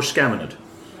people who are scamming it.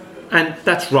 And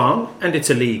that's wrong, and it's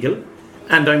illegal,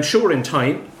 and I'm sure in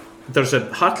time there's a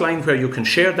hotline where you can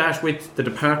share that with the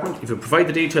department. If you provide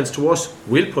the details to us,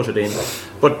 we'll put it in.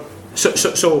 But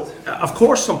so of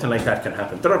course something like that can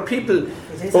happen. There are people,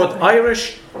 both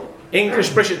Irish,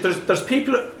 English, British, there's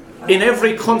people in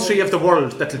every country of the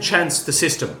world that will chance the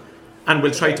system and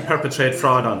will try to perpetrate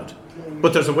fraud on it.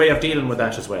 But there's a way of dealing with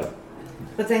that as well.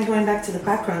 But then going back to the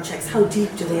background checks, how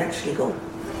deep do they actually go?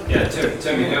 Yeah,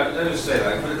 Timmy, let us say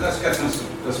that. But let's get some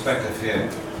perspective here.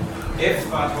 If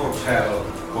that hotel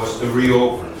was to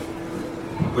reopen,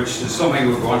 which is something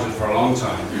we've wanted for a long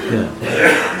time,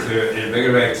 to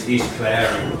invigorate East Clare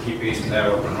and keep East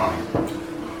Clare up and running.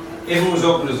 If it was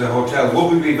open as a hotel,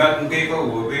 would we be vetting people?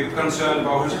 Would we be concerned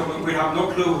about who's coming? We'd have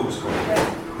no clue who's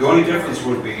coming. The only difference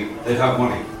would be they'd have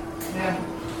money. Yeah.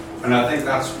 And I think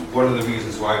that's one of the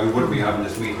reasons why we wouldn't be having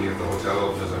this meeting if the hotel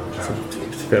opened as a hotel.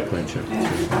 It's a fair point, sure. I'm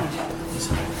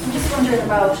just wondering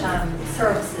about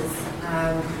services.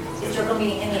 Is there going to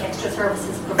be any extra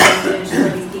services provided for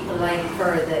these people, like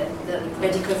for the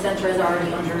medical centre is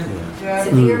already under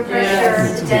severe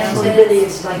pressure, the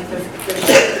dentist, like the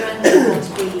children,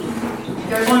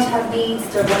 they're going to have needs,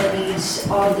 they're going to need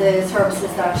all the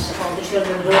services that all the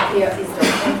children will appear. Is there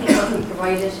anything that will be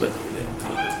provided?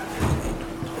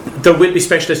 There will be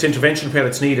specialist intervention where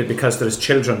it's needed because there's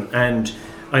children, and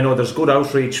I know there's good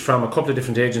outreach from a couple of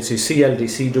different agencies.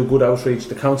 CLDC do good outreach,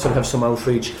 the council have some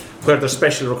outreach where there's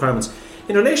special requirements.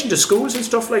 In relation to schools and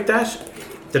stuff like that,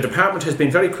 the department has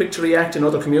been very quick to react in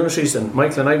other communities, and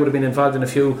Michael and I would have been involved in a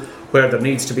few where there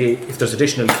needs to be, if there's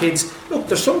additional kids. Look,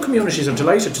 there's some communities are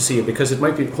delighted to see it because it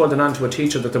might be holding on to a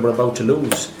teacher that they were about to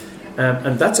lose.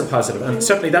 And that's a positive, and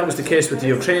certainly that was the case with the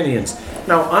Ukrainians.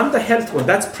 Now, on the health one,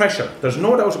 that's pressure. There's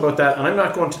no doubt about that, and I'm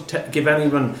not going to give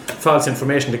anyone false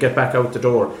information to get back out the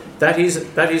door. That is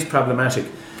problematic.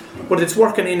 But it's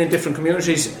working in different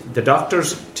communities. The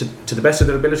doctors, to the best of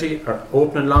their ability, are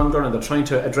opening longer and they're trying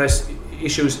to address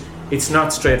issues. It's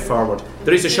not straightforward.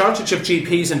 There is a shortage of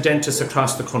GPs and dentists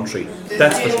across the country.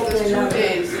 That's there's 2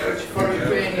 days for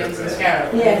Ukrainians in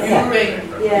Scariff.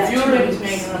 If you ring to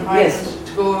make an appointment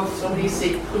to go if somebody's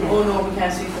sick, oh no, we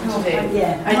can't see them today. And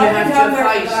you have to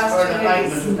fight for an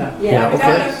appointment with them.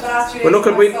 Well, look,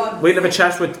 we'll have a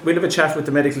chat with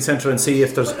the medical centre and see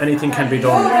if there's anything can be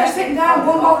done. Oh, they're sitting down.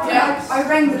 I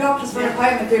rang the doctors for an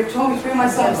appointment. They told me to bring my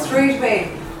son straight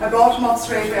away. I brought him up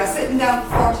straight away. I was sitting down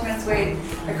for 40 minutes waiting.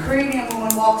 A Ukrainian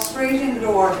woman walked straight in the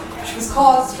door. She was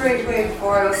called straight away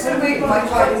before I was still waiting. My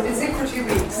child has been sick for 2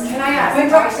 weeks. Can I ask,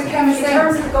 went up to the chemist in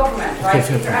terms of the government, right, is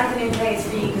there anything in place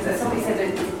for you? Because somebody said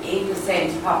there's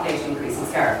 8% population increase in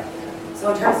Scariff.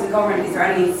 So in terms of the government, is there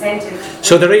any incentive?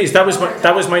 So there is. That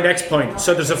was my next point.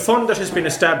 So there's a fund that has been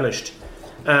established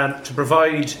to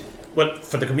provide, well,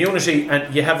 for the community,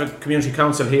 and you have a community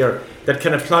council here that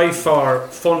can apply for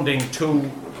funding to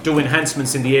do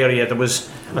enhancements in the area. There was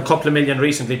a couple of million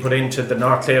recently put into the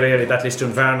North Clare area, that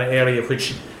Lisdoonvarna area,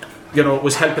 which, you know,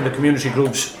 was helping the community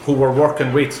groups who were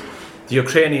working with the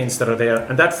Ukrainians that are there.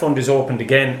 And that fund is opened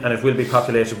again, and it will be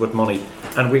populated with money.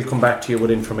 And we'll come back to you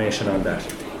with information on that.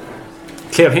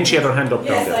 Claire Hinchy had her hand up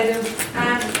down there. Yes, I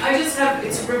do. I just have,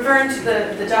 it's referring to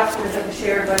the document that was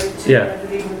shared by I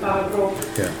believe with Bob Grove.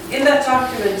 In that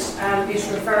document, it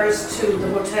refers to the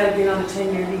hotel being on a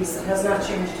 10-year lease that has not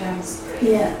changed hands.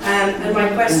 And my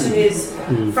question is,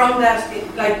 from that,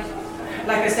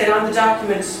 like I said, on the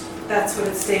document, that's what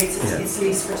it states, it's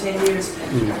leased for 10 years.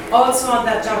 Also on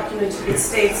that document, it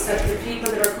states that the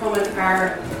people that are coming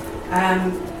are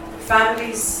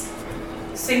families,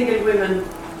 single women,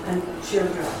 and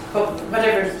children,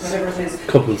 whatever it is.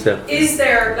 Couples, yeah. Is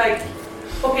there, like,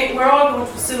 okay, we're all going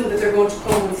to assume that they're going to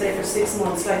come and say for 6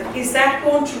 months, like, is that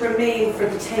going to remain for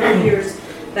the 10 years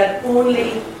that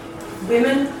only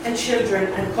women and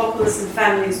children and couples and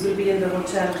families will be in the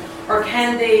hotel? Or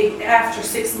can they, after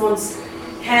 6 months,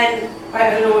 I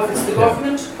don't know if it's the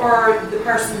government or the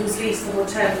person who's leased the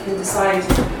hotel can decide,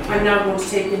 I'm now going to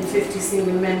take in 50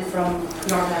 single men from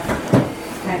North Africa.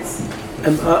 Thanks.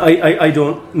 I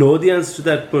don't know the answer to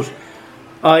that, but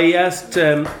I asked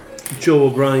Joe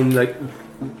O'Brien, like,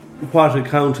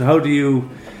 how do you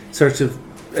sort of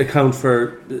account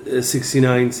for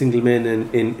 69 single men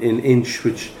in Inch,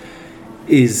 which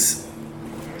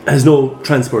has no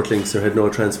transport links, or had no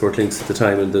transport links at the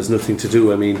time, and there's nothing to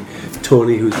do. I mean,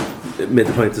 Tony, who made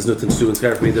the point there's nothing to do in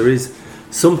Scariff, I mean, there is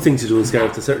something to do in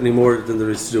Scariff. There's certainly more than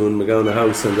there is to do in Magona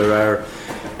House, and there are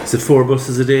 4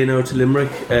 buses a day now to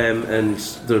Limerick, and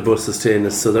there are buses to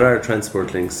Ennis, so there are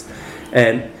transport links.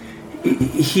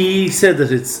 He said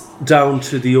that it's down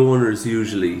to the owners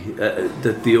usually,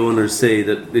 that the owners say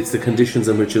that it's the conditions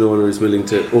on which an owner is willing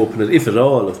to open it, if at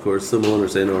all, of course. Some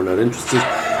owners say no, we're not interested.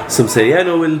 Some say, yeah,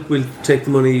 no, we'll take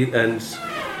the money, and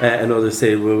others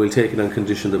say, well, we'll take it on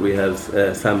condition that we have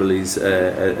families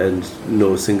and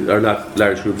no single, or not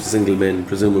large groups of single men,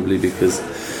 presumably because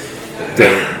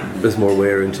there's more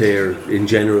wear and tear in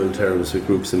general terms with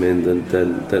groups of men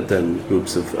than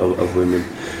groups of women.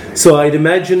 So I'd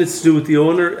imagine it's to do with the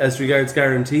owner as regards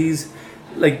guarantees.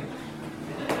 Like,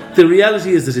 the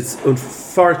reality is that it's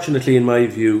unfortunately, in my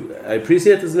view, I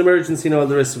appreciate there's an emergency and all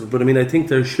the rest of it, but I mean, I think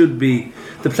there should be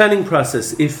the planning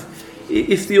process. If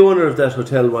the owner of that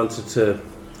hotel wanted to,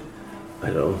 I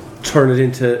don't know, turn it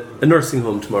into a nursing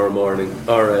home tomorrow morning,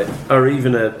 or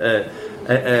even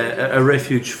a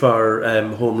refuge for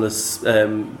homeless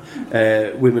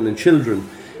women and children,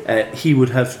 he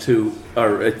would have to,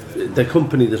 or the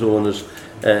company that owns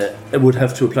it would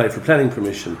have to apply for planning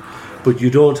permission. But you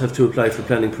don't have to apply for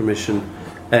planning permission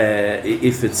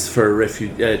if it's for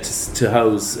refuge to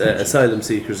house asylum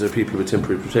seekers or people with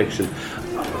temporary protection.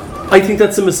 I think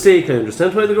that's a mistake. I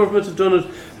understand why the government have done it,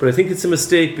 but I think it's a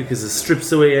mistake because it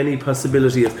strips away any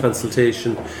possibility of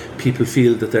consultation. People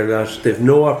feel that they've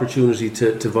no opportunity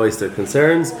to voice their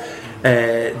concerns.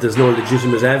 There's no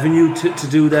legitimate avenue to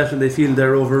do that, and they feel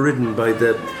they're overridden by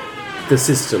the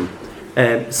system.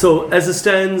 So as it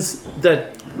stands,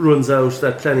 that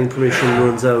planning permission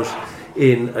runs out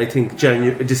in, I think,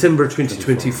 December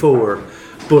 2024.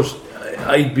 But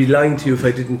I'd be lying to you if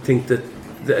I didn't think that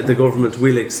the government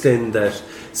will extend that.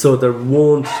 So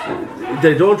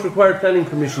they don't require planning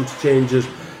permission to change it.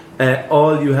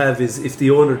 All you have is if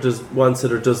the owner wants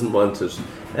it or doesn't want it.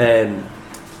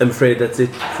 I'm afraid that's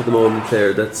it for the moment,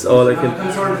 Claire. That's all I can. I'm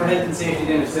concerned for health and safety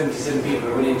then if 77 people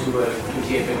are going into a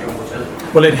 28-bedroom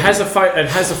hotel. Well, it has a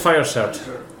fire cert.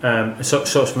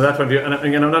 So from that point of view, and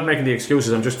I'm not making the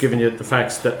excuses. I'm just giving you the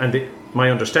facts. My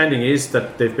understanding is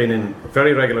that they've been in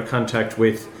very regular contact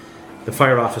with the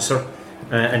fire officer,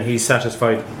 and he's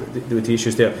satisfied with the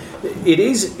issues there. It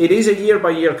is a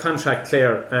year-by-year contract,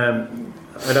 Claire.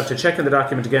 I'd have to check in the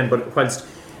document again, but whilst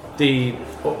the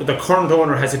current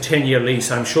owner has a 10-year lease,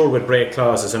 I'm sure with break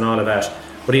clauses and all of that,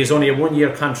 but he has only a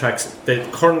 1-year contract. The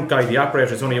current guy, the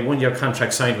operator, has only a 1-year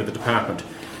contract signed with the department.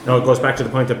 Now it goes back to the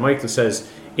point that Michael says,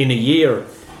 in a year,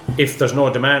 if there's no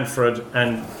demand for it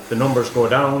and the numbers go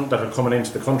down that are coming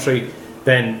into the country,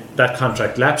 then that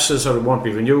contract lapses or it won't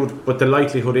be renewed. But the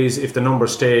likelihood is, if the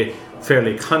numbers stay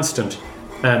fairly constant,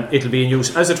 it'll be in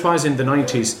use as it was in the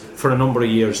 90s for a number of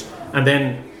years. And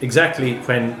then exactly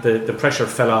when the pressure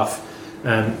fell off,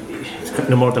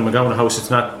 no more than McGowan House, it's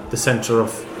not the centre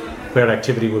of where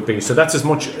activity would be. So that's as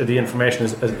much the information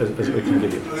as we can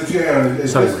give you.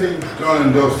 Is this thing done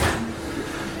and dusted?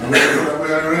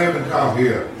 We're having talk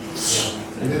here. Is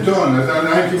it done? Is there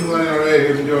 19 going in already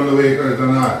even during the week, or is there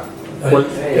not? Well,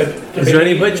 is there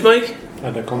any which, Mike?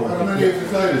 How many have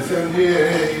decided?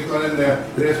 78, 80 gone in there,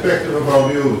 irrespective of our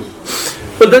views.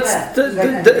 Well, that's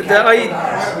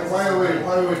Why are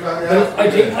we talking?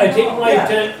 I think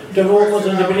like the rumours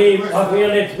and the belief, what we are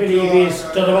led to believe is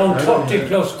that around 30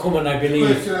 plus coming, I believe.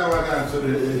 The question I want answered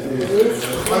is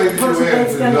why did you wait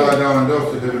to draw down and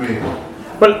dust it to the meeting?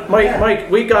 Well, Mike,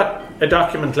 we got a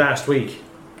document last week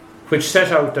which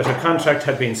set out that a contract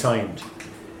had been signed.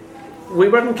 We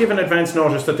weren't given advance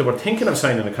notice that they were thinking of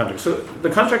signing a contract. So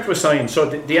the contract was signed. So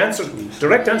the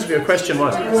direct answer to your question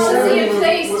was... It was in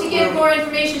place to give more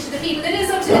information to the people. It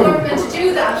is up to the government to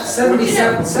do that.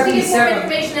 77. To give more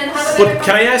information and have a better... But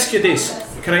can I ask you this?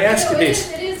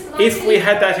 If we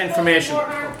had that information...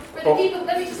 Let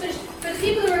me just finish. For the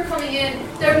people who are coming in,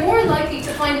 they're more likely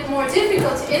to find it more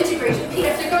difficult to integrate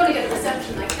if they're going to get a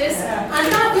reception like this.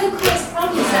 And that will cause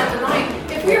problems down the line.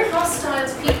 If we're hostile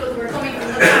to people who are coming from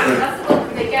the back, that's the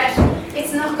welcome they get,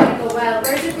 it's not going to go well.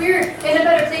 Whereas if we're in a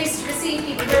better place to receive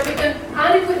people, where we can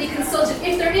adequately consult,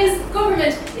 if there is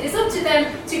government, it is up to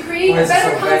them to create a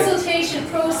better consultation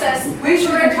process. We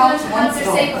should have talked once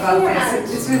about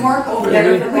this. It's been work over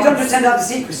there. We don't understand all the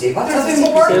secrecy. What has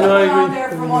been work on there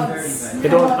for months.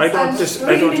 I don't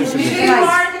disagree.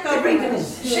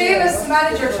 Seamus, the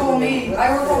manager, told me,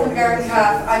 I work over the garden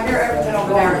path, I hear everything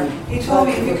over there. He told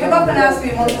me, if you came up and asked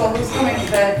me a month ago who's coming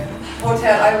to the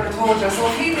hotel, I would have told you. So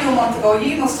if he knew a month ago,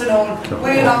 you must have known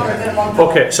way longer than a month ago.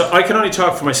 Okay, so I can only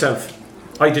talk for myself.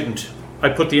 I didn't. I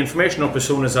put the information up as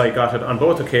soon as I got it on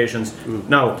both occasions.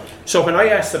 Now, so when I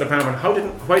asked the department,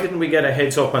 why didn't we get a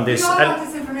heads up on this? You all got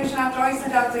this information after I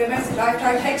sent out the message, after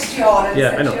I texted you all and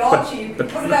sent you all to you.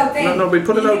 Put it out then. No, we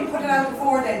put it out. You didn't put it out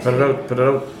before then. Put it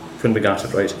out when we got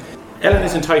it, right. Ellen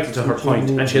is entitled to her point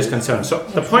and she has concerns. So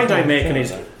the point I'm making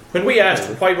is, when we asked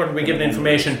why weren't we given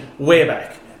information way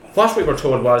back, what we were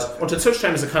told was, until such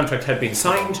time as the contract had been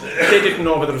signed, they didn't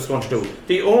know what it was going to do.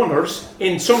 The owners,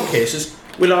 in some cases,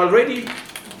 will already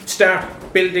start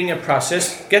building a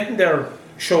process, getting their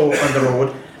show on the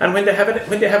road, and when they have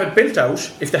it built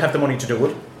out, if they have the money to do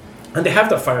it, and they have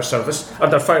their fire service or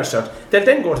their fire cert, they'll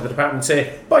then go to the department and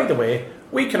say, by the way,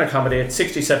 we can accommodate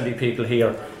 60, 70 people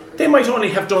here. They might only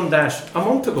have done that a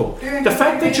month ago. The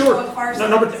fact that you're...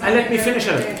 let me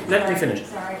finish.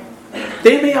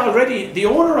 They may already... The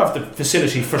owner of the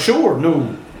facility, for sure,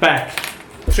 knew back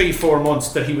 3-4 months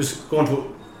that he was going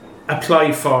to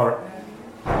apply for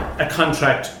a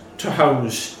contract to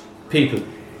house people.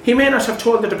 He may not have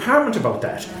told the department about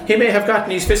that. He may have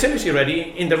gotten his facility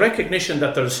ready in the recognition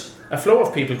that there's a flow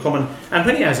of people coming, and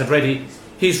when he has it ready,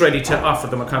 he's ready to offer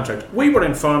them a contract. We were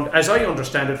informed, as I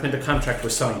understand it, when the contract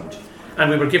was signed, and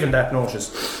we were given that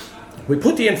notice. We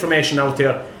put the information out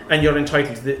there, and you're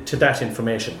entitled to that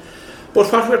information.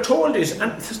 But what we're told is,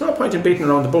 and there's no point in beating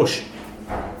around the bush,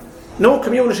 no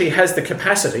community has the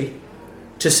capacity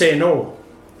to say no.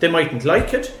 They mightn't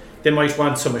like it, they might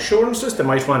want some assurances, they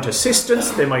might want assistance,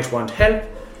 they might want help,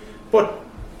 but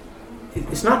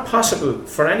it's not possible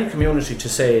for any community to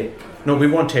say, no, we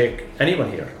won't take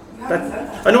anyone here.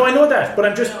 I know that, but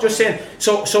I'm just saying,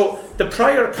 so the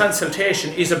prior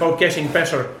consultation is about getting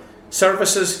better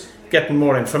services, getting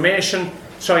more information,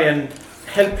 try and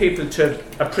help people to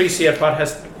appreciate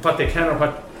what they can or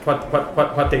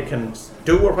what they can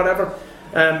do or whatever.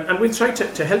 And we'll try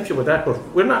to help you with that, but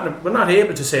we're not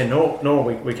able to say no,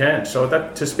 we can't. So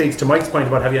that just speaks to Mike's point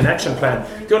about having an action plan.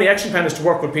 The only action plan is to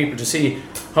work with people to see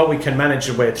how we can manage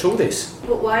our way through this.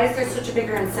 But why is there such a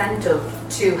bigger incentive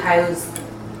to house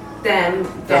them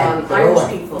than Irish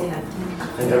people?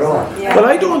 And they're all. Well,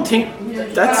 I don't think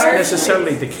that's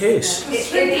necessarily the case. It's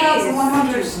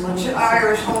 3,100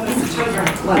 Irish homeless children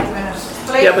at the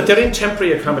minute. Yeah, but they're in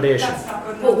temporary accommodation.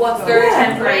 But what's their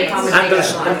temporary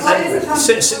accommodation?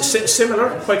 And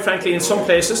similar, quite frankly, in some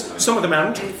places. Some of them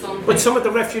aren't, but some of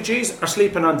the refugees are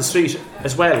sleeping on the street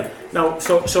as well. Now,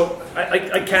 so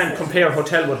I can't compare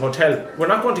hotel with hotel. We're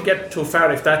not going to get too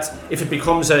far if it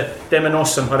becomes a them and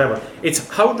us and whatever. It's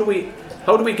how do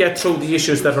we get through the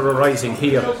issues that are arising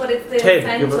here? No, but it's the Ted,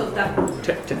 incentive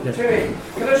that... Terry,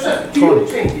 can I say, do you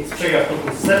think it's clear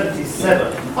from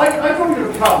 77? I come to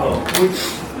the problem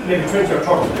with maybe 20 or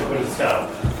 30 when it's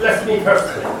down. That's me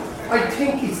personally. I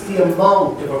think it's the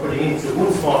amount that we're putting into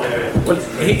one small area. Well,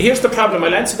 here's the problem.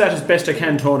 I'll answer that as best I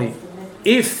can, Tony.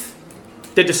 If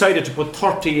they decided to put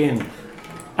 30 in,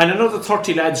 and another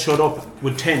 30 lads showed up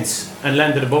with tents and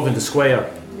landed above in the square,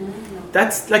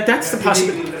 that's the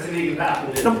possibility. That's illegal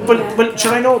bathroom. No, but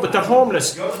should I know? But they're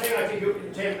homeless. The other thing I think you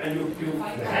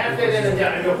have that in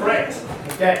there, and you're correct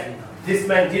that this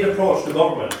man did approach the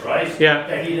government, right? Yeah.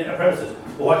 That he didn't premises.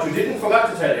 But what you didn't forget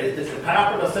to tell is that the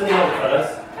department are sending out fellas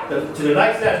to the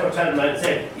likes of that hotel man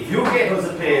saying, if you get us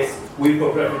a place, we'll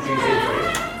put refugees in for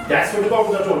you. That's what the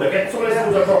government are doing. They're getting somebody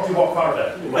who's got to work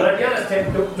harder. And I'll be honest, there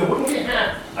wouldn't be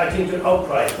half, I think, an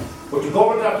outcry. But the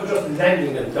government after just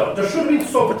landing them down. There should have been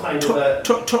some kind of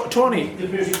Tony, the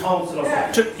community council or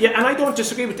something. Yeah, and I don't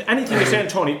disagree with anything you're saying,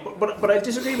 Tony, but I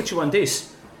disagree with you on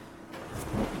this.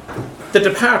 The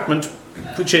department,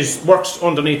 which works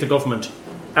underneath the government,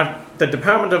 the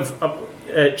Department of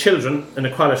Children and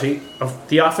Equality, of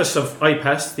the Office of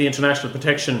IPAS, the International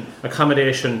Protection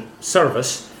Accommodation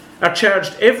Service, are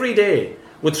charged every day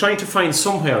with trying to find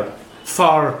somewhere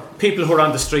for people who are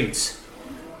on the streets.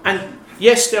 And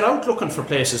yes, they're out looking for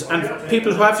places, and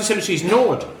people who have facilities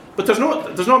know it. But there's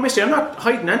no mystery. I'm not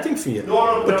hiding anything from you.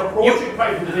 No, but they're approaching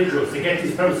private individuals to get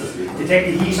these premises, to take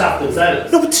the heat off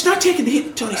themselves. No, but it's not taking the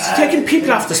heat, Tony. It's taking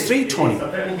people off the street, Tony.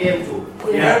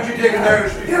 Yeah. How do you take an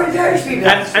Irish people?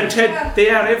 And Ted, they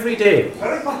are every day.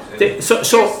 So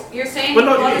you're saying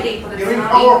equality, but it's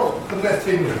not equal. For the last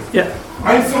 10 years. Yeah.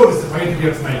 I'm so disappointed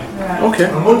here tonight. Yeah. Okay.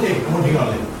 And one thing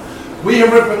only.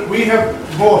 We have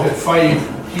voted 5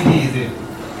 TDs in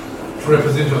to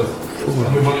represent us,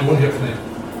 and we've only one here tonight.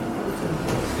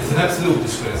 It's an absolute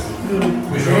disgrace.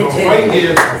 We should have our Fine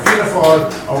Gaels, our Fianna Fáil,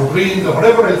 our Greens, or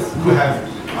whatever else we have.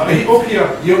 I mean, up here,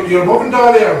 you're above and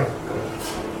down there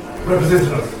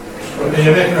representing us, and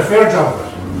you're making a fair job of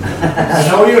it. And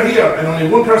now you're here, and only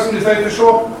one person decided to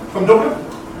show up from Dublin,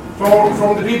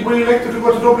 from the people we elected to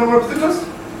go to Dublin and represent us.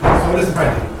 So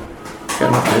disappointing.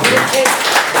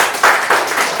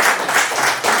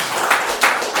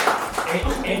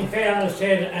 In fairness,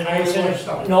 Ted, and I said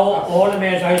it, no, all the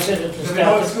mates, I said it to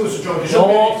start.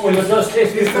 No, we were just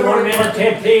listening for 1 minute,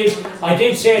 Ted, please. I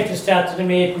did say at the start of the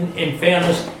meeting, in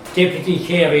fairness, Deputy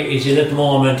Carey is in at the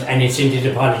moment, and it's in his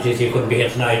apologies he couldn't be here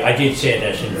tonight. I did say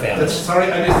that, in fairness. Sorry,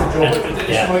 I missed the joke.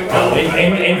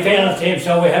 In fairness to him,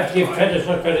 so we have to give credit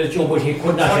for credit due, but he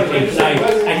could not have been tonight,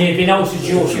 and he'd been out of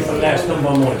duty for the last number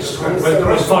of months.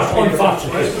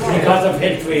 Unfortunately, because of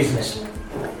health reasons.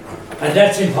 And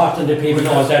that's important that people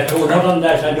know that too. Not on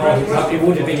that, I know he probably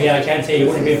would have been here, I can't say he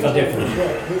would have been for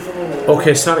different.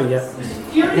 Okay, sorry, yeah.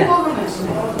 You're the government.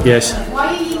 Yes. Why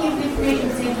are you giving information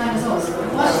at the same time as us?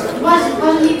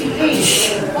 What need to be paid?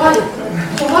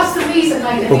 What's the reason?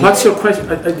 Well, what's your question?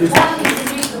 What is the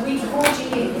reason we told you?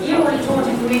 You only told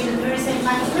information at the very same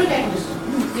time as we're getting it.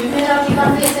 You've been out you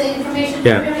got this information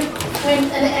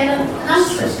and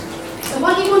announced it. So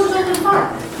what are you going to Dublin for?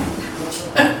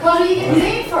 What are you getting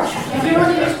paid for? If you're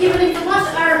only giving it to what?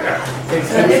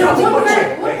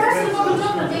 One person from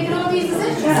Dublin making all these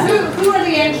decisions. Who are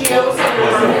the NGOs that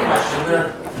you're working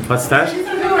with? What's that? Who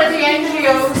are the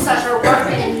NGOs that are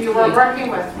you were working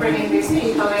with, bringing these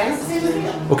people in?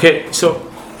 Okay, so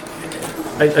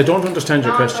I don't understand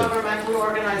your question.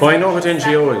 Oh, I know what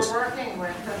NGO is.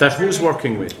 That who's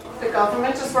working with? The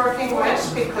government is working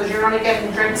with, because you're only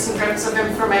getting drips and drips of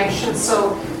information.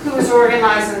 So who's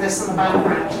organising this in the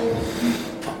background?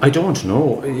 I don't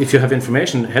know. If you have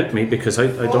information, help me, because I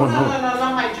don't know. No,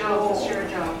 not my job. It's your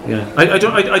job. Yeah, I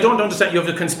don't understand. You have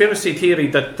a conspiracy theory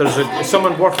that there's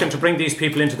someone working to bring these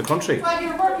people into the country. Well,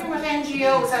 you're working with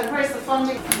NGOs, and where's the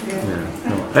funding?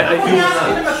 I'm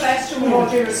asking them a question with all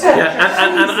due respect.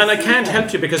 And I can't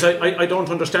help you because I don't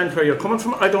understand where you're coming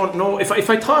from. I don't know. If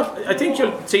I thought, I think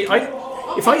you'll see.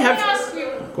 If I have, ask you,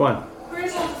 go on.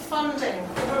 Where's all the funding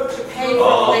to pay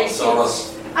for these?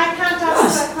 I can't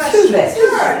answer that question.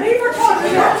 Leave her talk.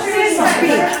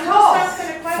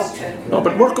 No,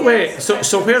 but work away.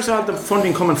 So where's all the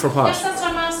funding coming for what? Yes, that's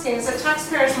what I'm asking. Is it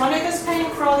taxpayers' money that's paying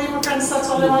for all the immigrants? That's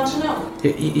all I want to know.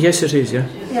 Yes, it is. Yeah.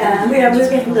 Yeah, we're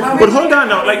getting the. But hold on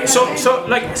now.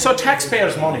 So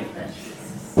taxpayers' money.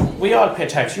 We all pay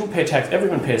tax. You pay tax.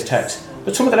 Everyone pays tax.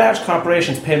 But some of the large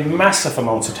corporations pay massive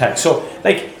amounts of tax. So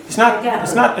it's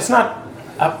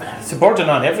a burden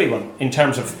on everyone in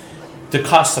terms of the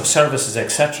cost of services,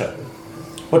 etc.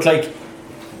 But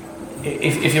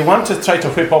if you want to try to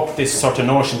whip up this sort of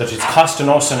notion that it's costing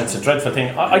us and it's a dreadful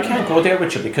thing, I can't go there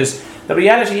with you, because the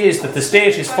reality is that the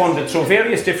state is funded through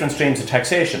various different streams of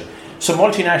taxation. So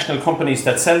multinational companies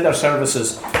that sell their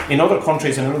services in other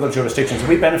countries and in other jurisdictions,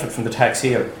 we benefit from the tax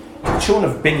here to the tune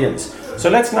of billions. So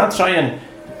let's not try and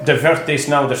divert this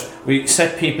now that we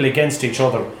set people against each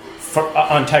other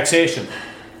on taxation.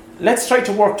 Let's try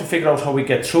to work to figure out how we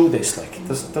get through this.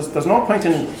 There's no point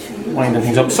in winding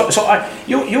things up. So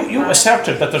you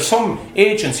asserted that there's some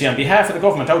agency on behalf of the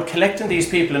government out collecting these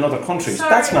people in other countries. Sorry,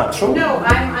 that's not true. No,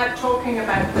 I'm talking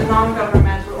about the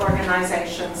non-governmental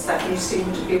organisations that you seem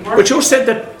to be working with. But you said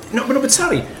that, but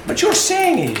sorry, what you're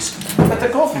saying is that the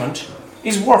government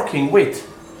is working with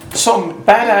some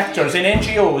bad actors in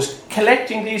NGOs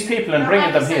collecting these people and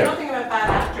bringing them here. Nothing about bad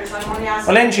actors. I'm only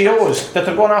asking. Well, NGOs that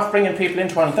they're going off bringing people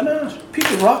into one, they're not.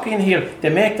 People rock in here, they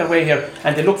make their way here,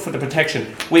 and they look for the protection.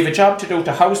 We have a job to do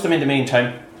to house them in the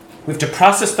meantime. We have to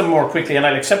process them more quickly, and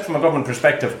I'll accept from a government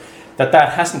perspective that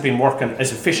hasn't been working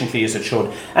as efficiently as it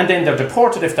should. And then they're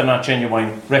deported if they're not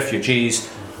genuine refugees,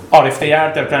 or if they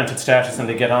are, they're granted status and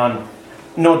they get on.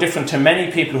 No different to many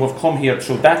people who have come here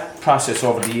through that process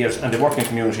over the years, and they work in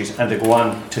communities and they go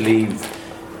on to leave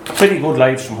pretty good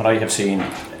lives from what I have seen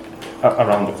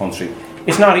around the country.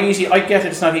 It's not easy. I get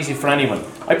it, it's not easy for anyone.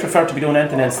 I prefer to be doing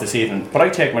anything else this evening, but I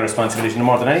take my responsibility no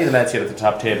more than any of the lads here at the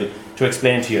top table to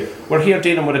explain to you. We're here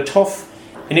dealing with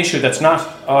an issue that's not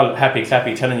all happy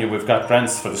clappy telling you we've got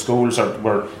grants for the schools or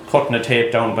we're cutting a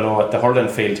tape down below at the hurling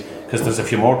field because there's a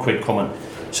few more quid coming.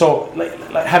 So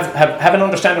have an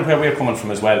understanding where we're coming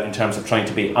from as well in terms of trying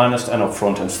to be honest and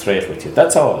upfront and straight with you.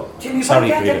 That's all. Jimmy, sorry,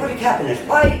 why can't they put a cap in it?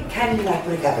 Why can you not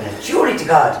put a cap in it? Surely to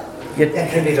God, that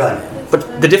can be done.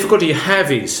 But the difficulty you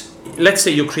have is, let's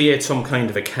say you create some kind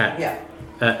of a cap. Yeah.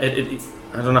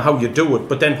 I don't know how you do it,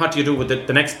 but then what do you do with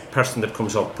the next person that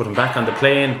comes up? Put them back on the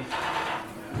plane?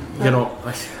 You know,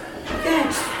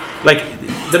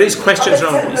 there is questions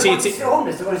around. See, it's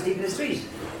homeless. They're going to sleep in the street.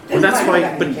 Well, that's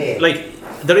why. But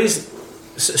there is.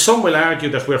 Some will argue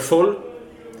that we're full.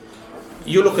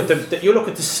 You look at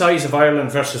the size of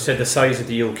Ireland versus, say, the size of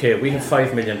the UK. We have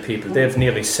 5 million people. They have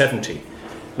nearly 70.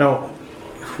 Now,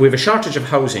 we have a shortage of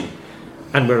housing,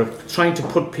 and we're trying to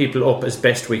put people up as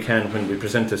best we can when we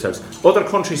present ourselves. Other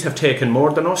countries have taken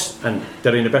more than us, and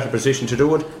they're in a better position to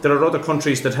do it. There are other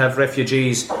countries that have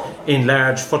refugees in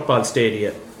large football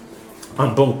stadia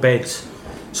on bunk beds.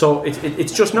 So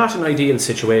it's just not an ideal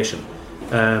situation.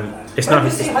 It's not.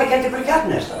 Why can't they put a cap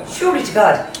in it? Surely to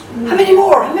God. How many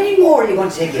more are you going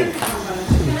to take in?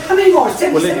 How many more?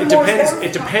 Well, it depends.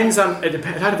 It depends on. A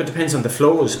lot of it depends on the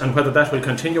flows and whether that will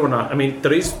continue or not. I mean,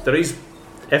 there is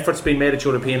efforts being made at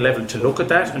European level to look at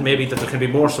that, and maybe that there can be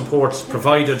more supports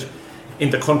provided in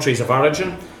the countries of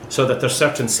origin, so that there's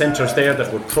certain centres there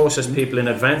that would process people in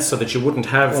advance, so that you wouldn't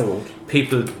have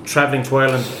people travelling to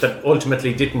Ireland that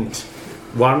ultimately didn't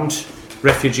warrant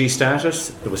refugee status.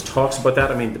 There was talks about that.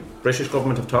 I mean, the British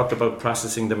government have talked about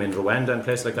processing them in Rwanda and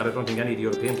places like that. I don't think any of the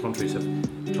European countries have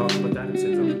talked about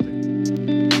that.